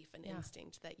belief and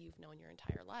instinct that you've known your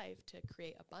entire life to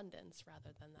create abundance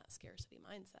rather than that scarcity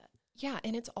mindset. Yeah,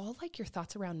 and it's all like your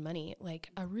thoughts around money. Like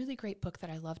a really great book that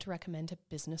I love to recommend to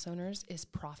business owners is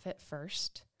Profit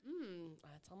First.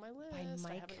 That's on my list. By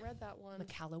Mike I haven't read that one.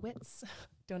 Michalowicz.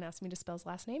 Don't ask me to spell his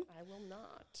last name. I will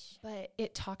not. But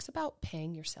it talks about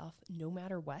paying yourself no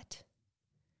matter what.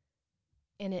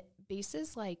 And it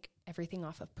bases like everything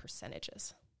off of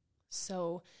percentages.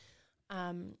 So,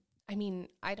 I mean,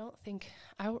 I don't think,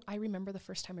 I remember the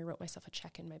first time I wrote myself a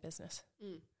check in my business.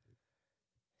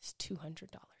 It's $200.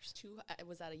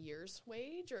 Was that a year's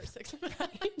wage or 6 months?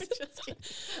 Just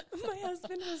kidding. My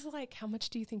husband was like, how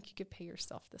much do you think you could pay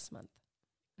yourself this month?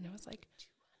 And I was like,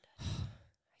 200.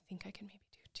 I think I can maybe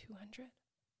do 200.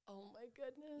 Oh my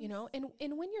goodness. You know,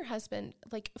 and when your husband,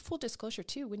 like full disclosure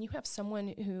too, when you have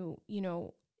someone who, you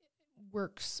know,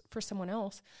 works for someone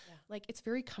else, like it's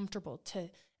very comfortable to,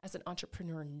 as an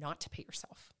entrepreneur, not to pay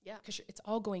yourself. Yeah. Because it's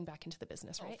all going back into the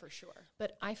business, right? Oh, for sure.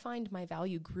 But I find my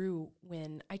value grew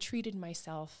when I treated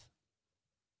myself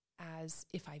as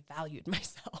if I valued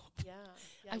myself. Yeah.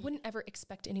 I wouldn't ever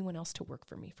expect anyone else to work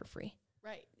for me for free.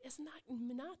 Right. Isn't that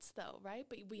nuts though, right?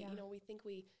 But we, you know, we think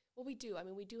we do. I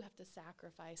mean, we do have to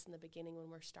sacrifice in the beginning when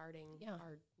we're starting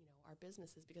our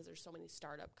businesses because there's so many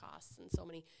startup costs and so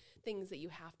many things that you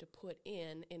have to put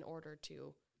in order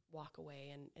to walk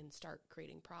away and start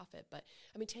creating profit. But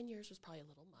I mean, 10 years was probably a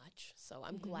little much. So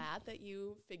I'm glad that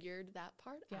you figured that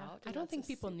part out. I don't think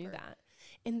people knew that.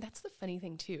 And that's the funny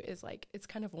thing too, is like, it's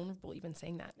kind of vulnerable even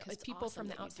saying that because people awesome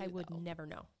from the outside would never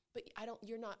know. But I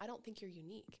don't think you're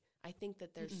unique. I think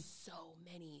that there's so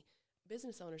many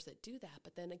business owners that do that.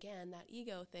 But then again, that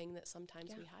ego thing that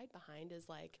sometimes we hide behind is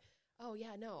like, oh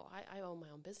yeah, no, I own my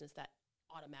own business. That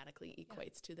automatically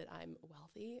equates to that I'm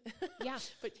wealthy. Yeah.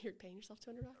 But you're paying yourself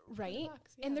 $200. Right.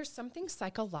 Yeah. And there's something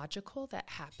psychological that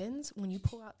happens when you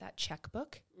pull out that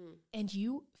checkbook and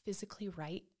you physically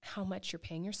write how much you're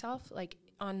paying yourself. Like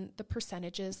on the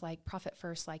percentages, like Profit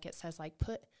First, like it says like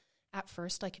put at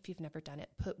first, like if you've never done it,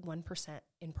 put 1%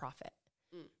 in profit.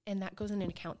 And that goes in an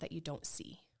account that you don't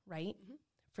see, right?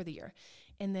 For the year.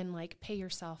 And then like pay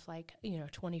yourself like,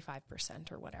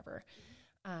 25% or whatever.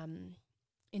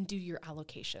 And do your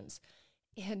allocations.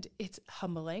 And it's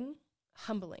humbling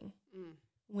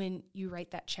when you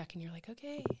write that check and you're like,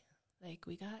 okay, like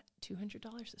we got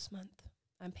 $200 this month.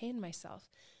 I'm paying myself.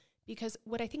 Because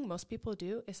what I think most people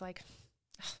do is like,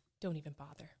 don't even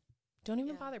bother. Don't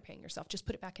even bother paying yourself. Just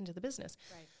put it back into the business.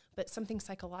 Right. But something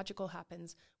psychological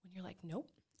happens when you're like, nope,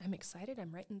 I'm excited.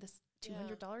 I'm writing this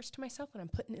 $200 to myself and I'm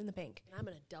putting it in the bank. And I'm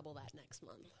going to double that next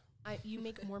month. You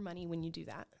make more money when you do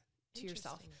that to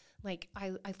yourself. Like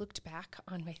I looked back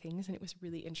on my things and it was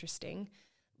really interesting.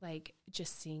 Like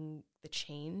just seeing the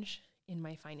change in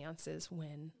my finances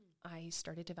when I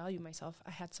started to value myself.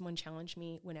 I had someone challenge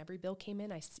me when every bill came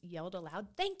in. I yelled aloud,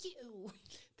 "Thank you.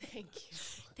 Thank you.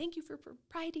 Thank you for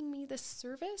providing me this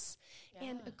service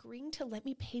and agreeing to let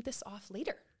me pay this off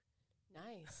later."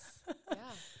 Nice. Yeah.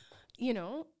 You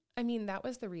know, I mean, that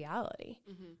was the reality.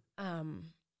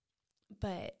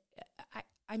 But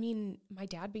I mean, my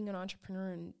dad being an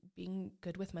entrepreneur and being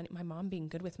good with money, my mom being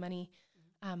good with money,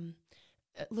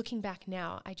 looking back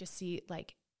now, I just see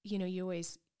like, you know,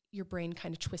 your brain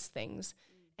kind of twists things.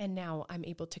 And now I'm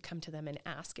able to come to them and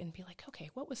ask and be like,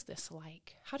 okay, what was this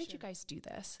like? How did you guys do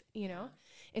this? You know,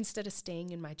 instead of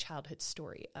staying in my childhood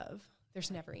story of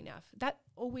there's never enough. That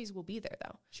always will be there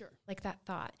though. Sure. Like that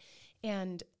thought.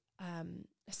 And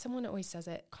someone always says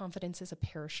it, confidence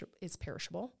is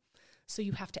perishable. So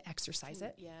you have to exercise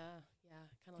it. Yeah. Yeah.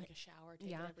 Kind of like a shower,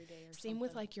 take it every day or Same something.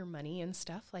 with like your money and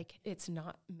stuff. Like it's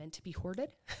not meant to be hoarded.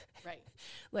 Right.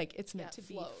 Like it's meant to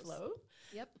flows. be flow.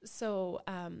 Yep. So,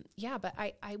 but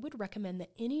I would recommend that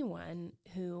anyone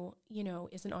who, you know,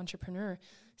 is an entrepreneur,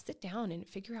 sit down and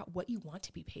figure out what you want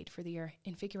to be paid for the year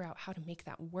and figure out how to make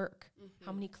that work.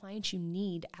 How many clients you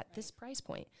need at this price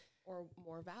point. Or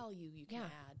more value you can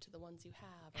add to the ones you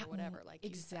have or whatever. Like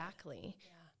exactly.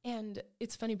 Yeah. And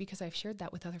it's funny because I've shared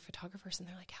that with other photographers and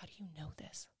they're like, how do you know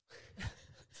this?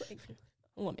 It's like,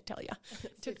 well, let me tell you,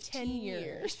 it took 10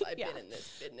 years. I've been in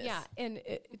this business. Yeah. And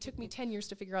it took me 10 years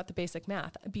to figure out the basic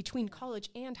math between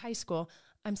college and high school.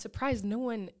 I'm surprised no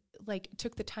one like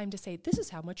took the time to say, this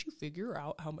is how much you figure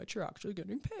out how much you're actually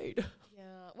getting paid.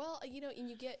 Yeah. Well, you know, and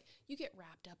you get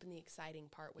wrapped up in the exciting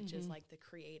part, which is like the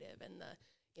creative and the,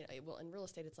 you know, well, in real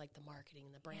estate, it's like the marketing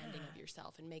and the branding of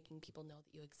yourself and making people know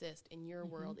that you exist. In your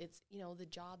world, it's, you know, the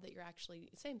job that you're actually,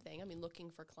 same thing. I mean, looking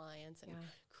for clients and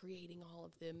creating all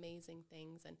of the amazing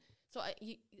things. And so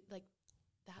like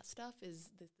that stuff is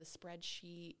the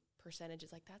spreadsheet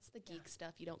percentages. Like that's the geek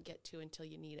stuff you don't get to until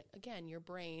you need it. Again, your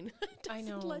brain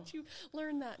doesn't let you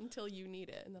learn that until you need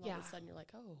it. And then all of a sudden you're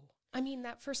like, oh. I mean,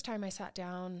 that first time I sat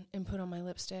down and put on my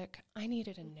lipstick, I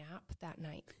needed a nap that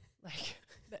night. Like,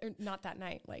 not that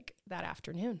night, like that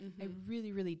afternoon. I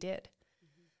really, really did.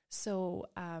 So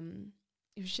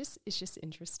it's just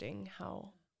interesting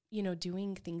how, you know,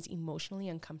 doing things emotionally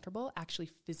uncomfortable actually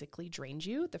physically drains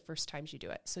you the first times you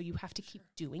do it. So you have to keep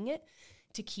doing it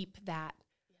to keep that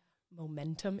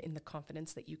momentum in the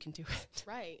confidence that you can do it.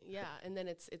 Right. Yeah. And then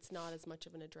it's not as much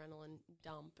of an adrenaline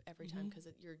dump every time because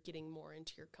you're getting more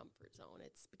into your comfort zone.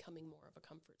 It's becoming more of a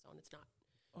comfort zone. It's not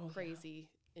crazy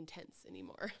intense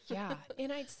anymore. Yeah.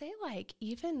 And I'd say like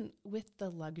even with the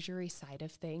luxury side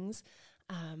of things,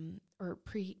 or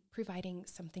providing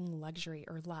something luxury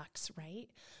or luxe, right?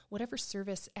 Whatever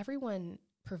service, everyone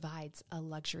provides a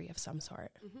luxury of some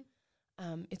sort.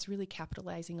 It's really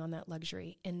capitalizing on that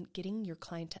luxury and getting your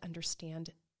client to understand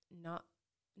not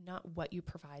what you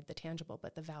provide, the tangible,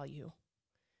 but the value,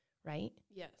 right?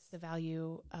 Yes. The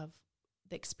value of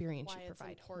the experience why you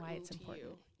provide, why it's important to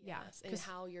you. Yes. And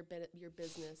how your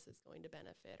business is going to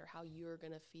benefit or how you're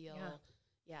going to feel.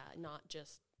 Yeah. Not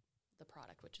just the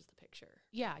product, which is the picture.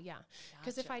 Yeah. Yeah.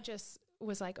 Because if I just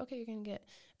was like, okay, you're going to get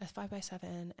a 5x7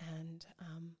 and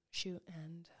shoot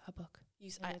and a book.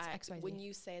 When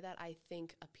you say that, I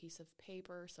think a piece of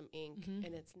paper, some ink,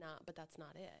 and it's not, but that's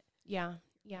not it. Yeah.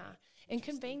 Yeah. And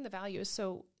conveying the value is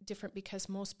so different because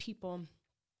most people,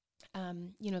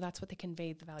 you know, that's what they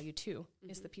convey the value to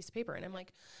is the piece of paper. And I'm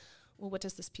like, well, what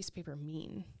does this piece of paper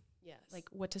mean? Yes. Like,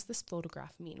 what does this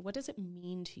photograph mean? What does it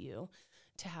mean to you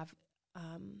to have,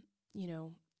 you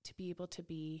know, to be able to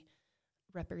be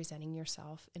representing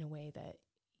yourself in a way that,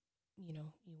 you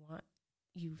know,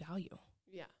 you value?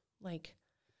 Yeah. Like,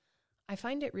 I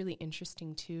find it really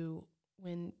interesting too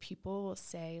when people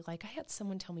say, like, I had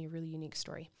someone tell me a really unique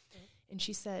story. And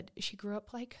she said she grew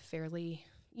up like fairly,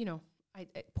 you know,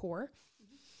 poor.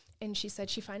 And she said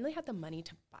she finally had the money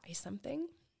to buy something.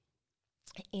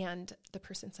 And the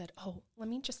person said, oh, let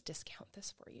me just discount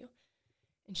this for you.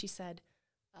 And she said,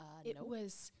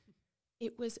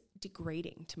 it was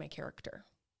degrading to my character.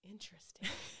 Interesting.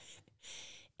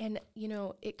 And, you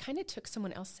know, it kind of took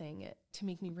someone else saying it to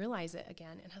make me realize it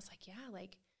again. And I was like, yeah,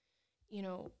 like, you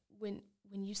know, when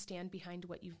you stand behind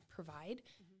what you provide,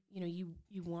 you know, you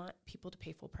want people to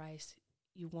pay full price.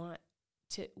 You want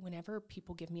to, whenever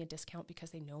people give me a discount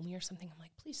because they know me or something, I'm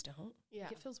like, please don't. Yeah.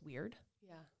 Like, it feels weird.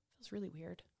 Yeah. It feels really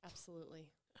weird. Absolutely.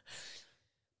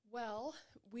 Well,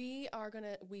 we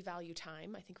value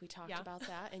time. I think we talked about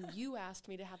that. And you asked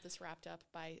me to have this wrapped up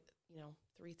by, you know,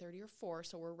 3:30 or 4.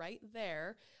 So we're right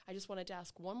there. I just wanted to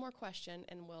ask one more question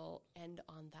and we'll end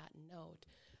on that note.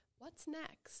 What's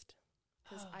next?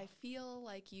 Because I feel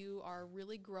like you are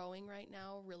really growing right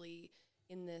now, really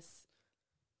in this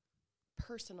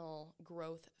personal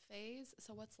growth phase.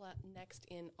 So what's next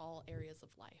in all areas of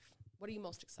life? What are you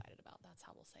most excited about? That's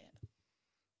how we'll say it.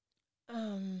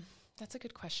 That's a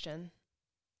good question.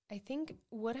 I think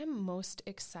what I'm most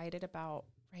excited about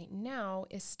right now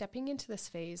is stepping into this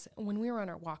phase when we were on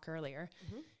our walk earlier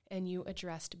and you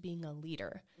addressed being a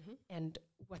leader and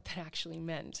what that actually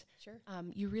meant. Sure.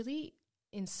 You really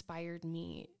inspired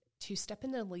me to step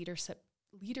in the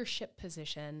leadership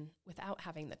position without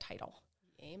having the title.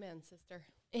 Amen, sister.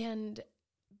 And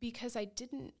because I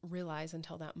didn't realize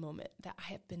until that moment that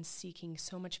I have been seeking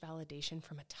so much validation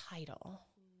from a title.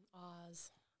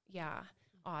 Oz. Yeah.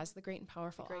 Oz, the great and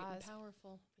powerful Great Oz. and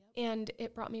powerful. Yep. And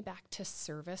it brought me back to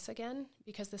service again,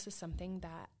 because this is something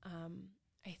that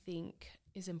I think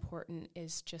is important,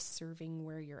 is just serving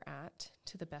where you're at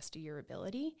to the best of your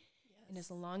ability. Yes. And as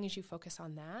long as you focus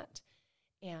on that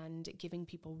and giving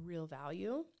people real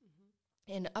value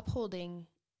and upholding,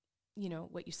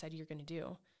 what you said you're going to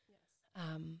do,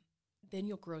 then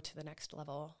you'll grow to the next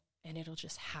level and it'll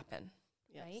just happen,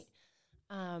 Yes.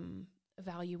 right?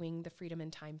 Valuing the freedom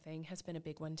and time thing has been a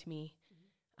big one to me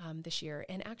this year.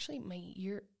 And actually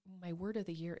my word of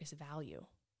the year is value.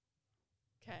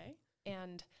 Okay.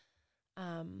 And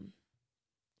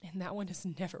that one has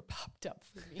never popped up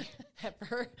for me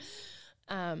ever.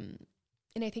 And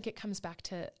I think it comes back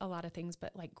to a lot of things,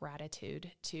 but like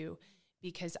gratitude too,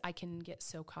 because I can get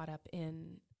so caught up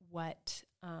in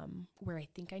where I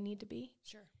think I need to be.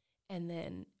 Sure. And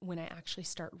then when I actually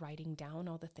start writing down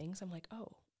all the things, I'm like, oh,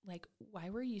 like, why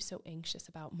were you so anxious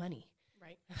about money?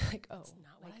 Right. Like, oh, It's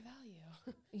not what I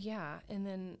value. yeah. And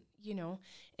then,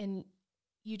 and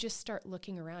you just start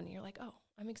looking around and you're like, oh,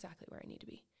 I'm exactly where I need to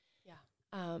be.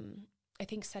 Yeah. I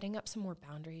think setting up some more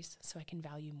boundaries so I can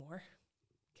value more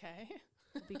Okay.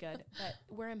 will be good. But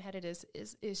where I'm headed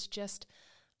is just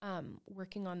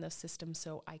working on those systems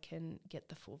so I can get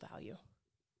the full value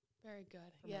Very good.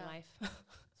 for my life.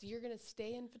 So you're going to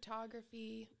stay in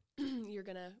photography. You're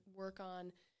going to work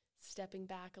on stepping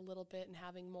back a little bit and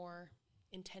having more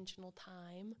intentional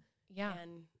time. Yeah.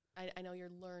 And I know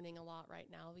you're learning a lot right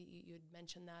now. You had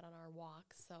mentioned that on our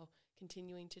walk. So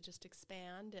continuing to just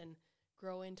expand and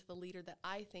grow into the leader that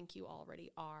I think you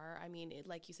already are. I mean,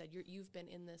 like you said, you've been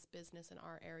in this business in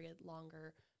our area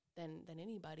longer than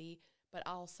anybody, but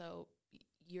also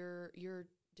you're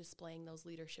displaying those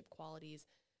leadership qualities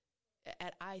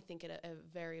I think at a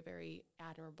very, very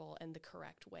admirable and the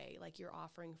correct way. Like, you're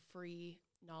offering free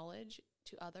knowledge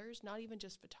to others, not even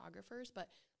just photographers, but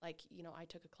like, I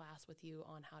took a class with you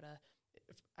on how to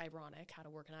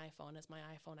work an iPhone. As my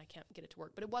iPhone, I can't get it to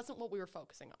work, but it wasn't what we were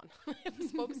focusing on. It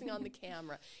was focusing on the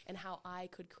camera and how I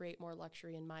could create more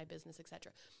luxury in my business,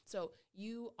 etc. So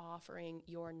you offering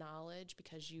your knowledge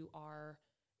because you're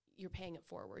paying it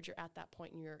forward. You're at that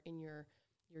point in your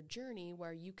journey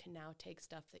where you can now take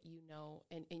stuff that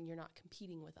and you're not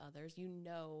competing with others. You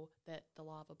know that the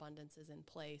law of abundance is in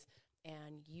place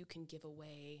and you can give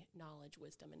away knowledge,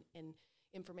 wisdom, and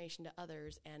information to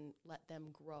others and let them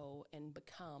grow and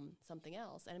become something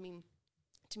else. And I mean,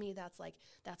 to me, that's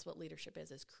what leadership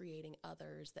is creating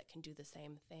others that can do the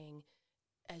same thing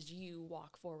as you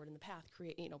walk forward in the path,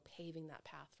 paving that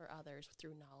path for others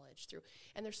through knowledge,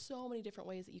 and there's so many different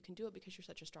ways that you can do it because you're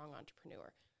such a strong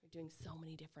entrepreneur. You're doing so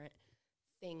many different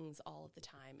things all of the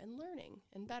time and learning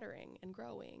and bettering and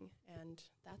growing, and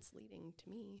that's leading to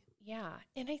me. Yeah.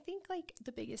 And I think like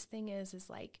the biggest thing is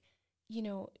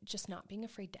just not being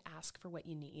afraid to ask for what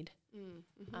you need.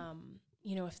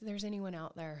 Mm-hmm. If there's anyone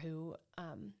out there who,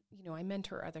 I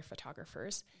mentor other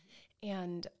photographers,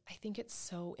 and I think it's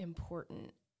so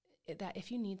important that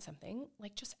if you need something,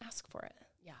 like, just ask for it.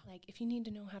 Yeah. Like, if you need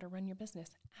to know how to run your business,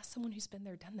 ask someone who's been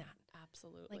there, done that.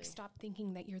 Absolutely. Like, stop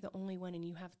thinking that you're the only one and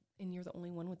you're the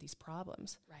only one with these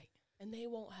problems. Right. And they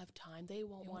won't have time. They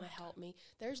won't want to help me.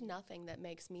 There's nothing that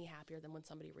makes me happier than when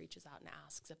somebody reaches out and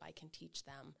asks if I can teach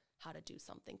them how to do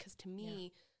something. Because to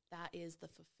me, that is the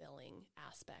fulfilling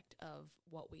aspect of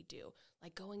what we do.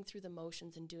 Like, going through the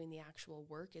motions and doing the actual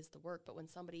work is the work. But when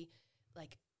somebody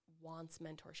like wants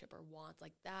mentorship or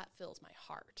that fills my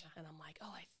heart. And I'm like,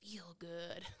 oh, I feel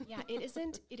good. Yeah. It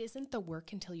isn't the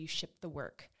work until you ship the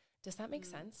work. Does that make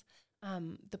sense?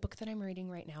 The book that I'm reading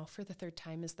right now for the third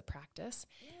time is The Practice.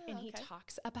 Yeah, and he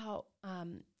talks about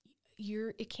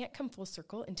it can't come full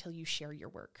circle until you share your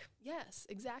work. Yes,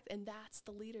 exactly. And that's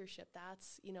the leadership.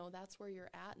 That's where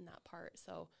you're at in that part.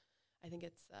 So I think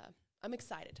I'm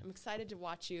excited. I'm excited to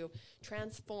watch you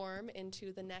transform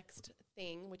into the next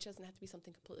thing, which doesn't have to be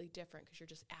something completely different because you're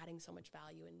just adding so much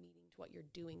value and meaning to what you're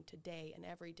doing today and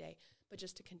every day, but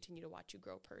just to continue to watch you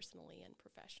grow personally and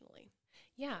professionally.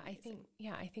 Yeah, I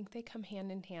think they come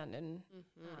hand in hand, and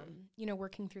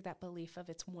working through that belief of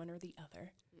it's one or the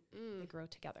other. They grow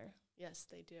together. Yes,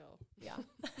 they do. Yeah.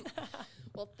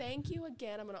 Well, thank you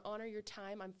again. I'm going to honor your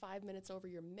time. I'm 5 minutes over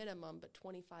your minimum, but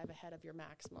 25 ahead of your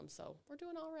maximum. So we're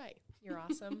doing all right. You're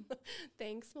awesome.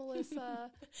 Thanks, Melissa.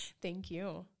 Thank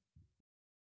you.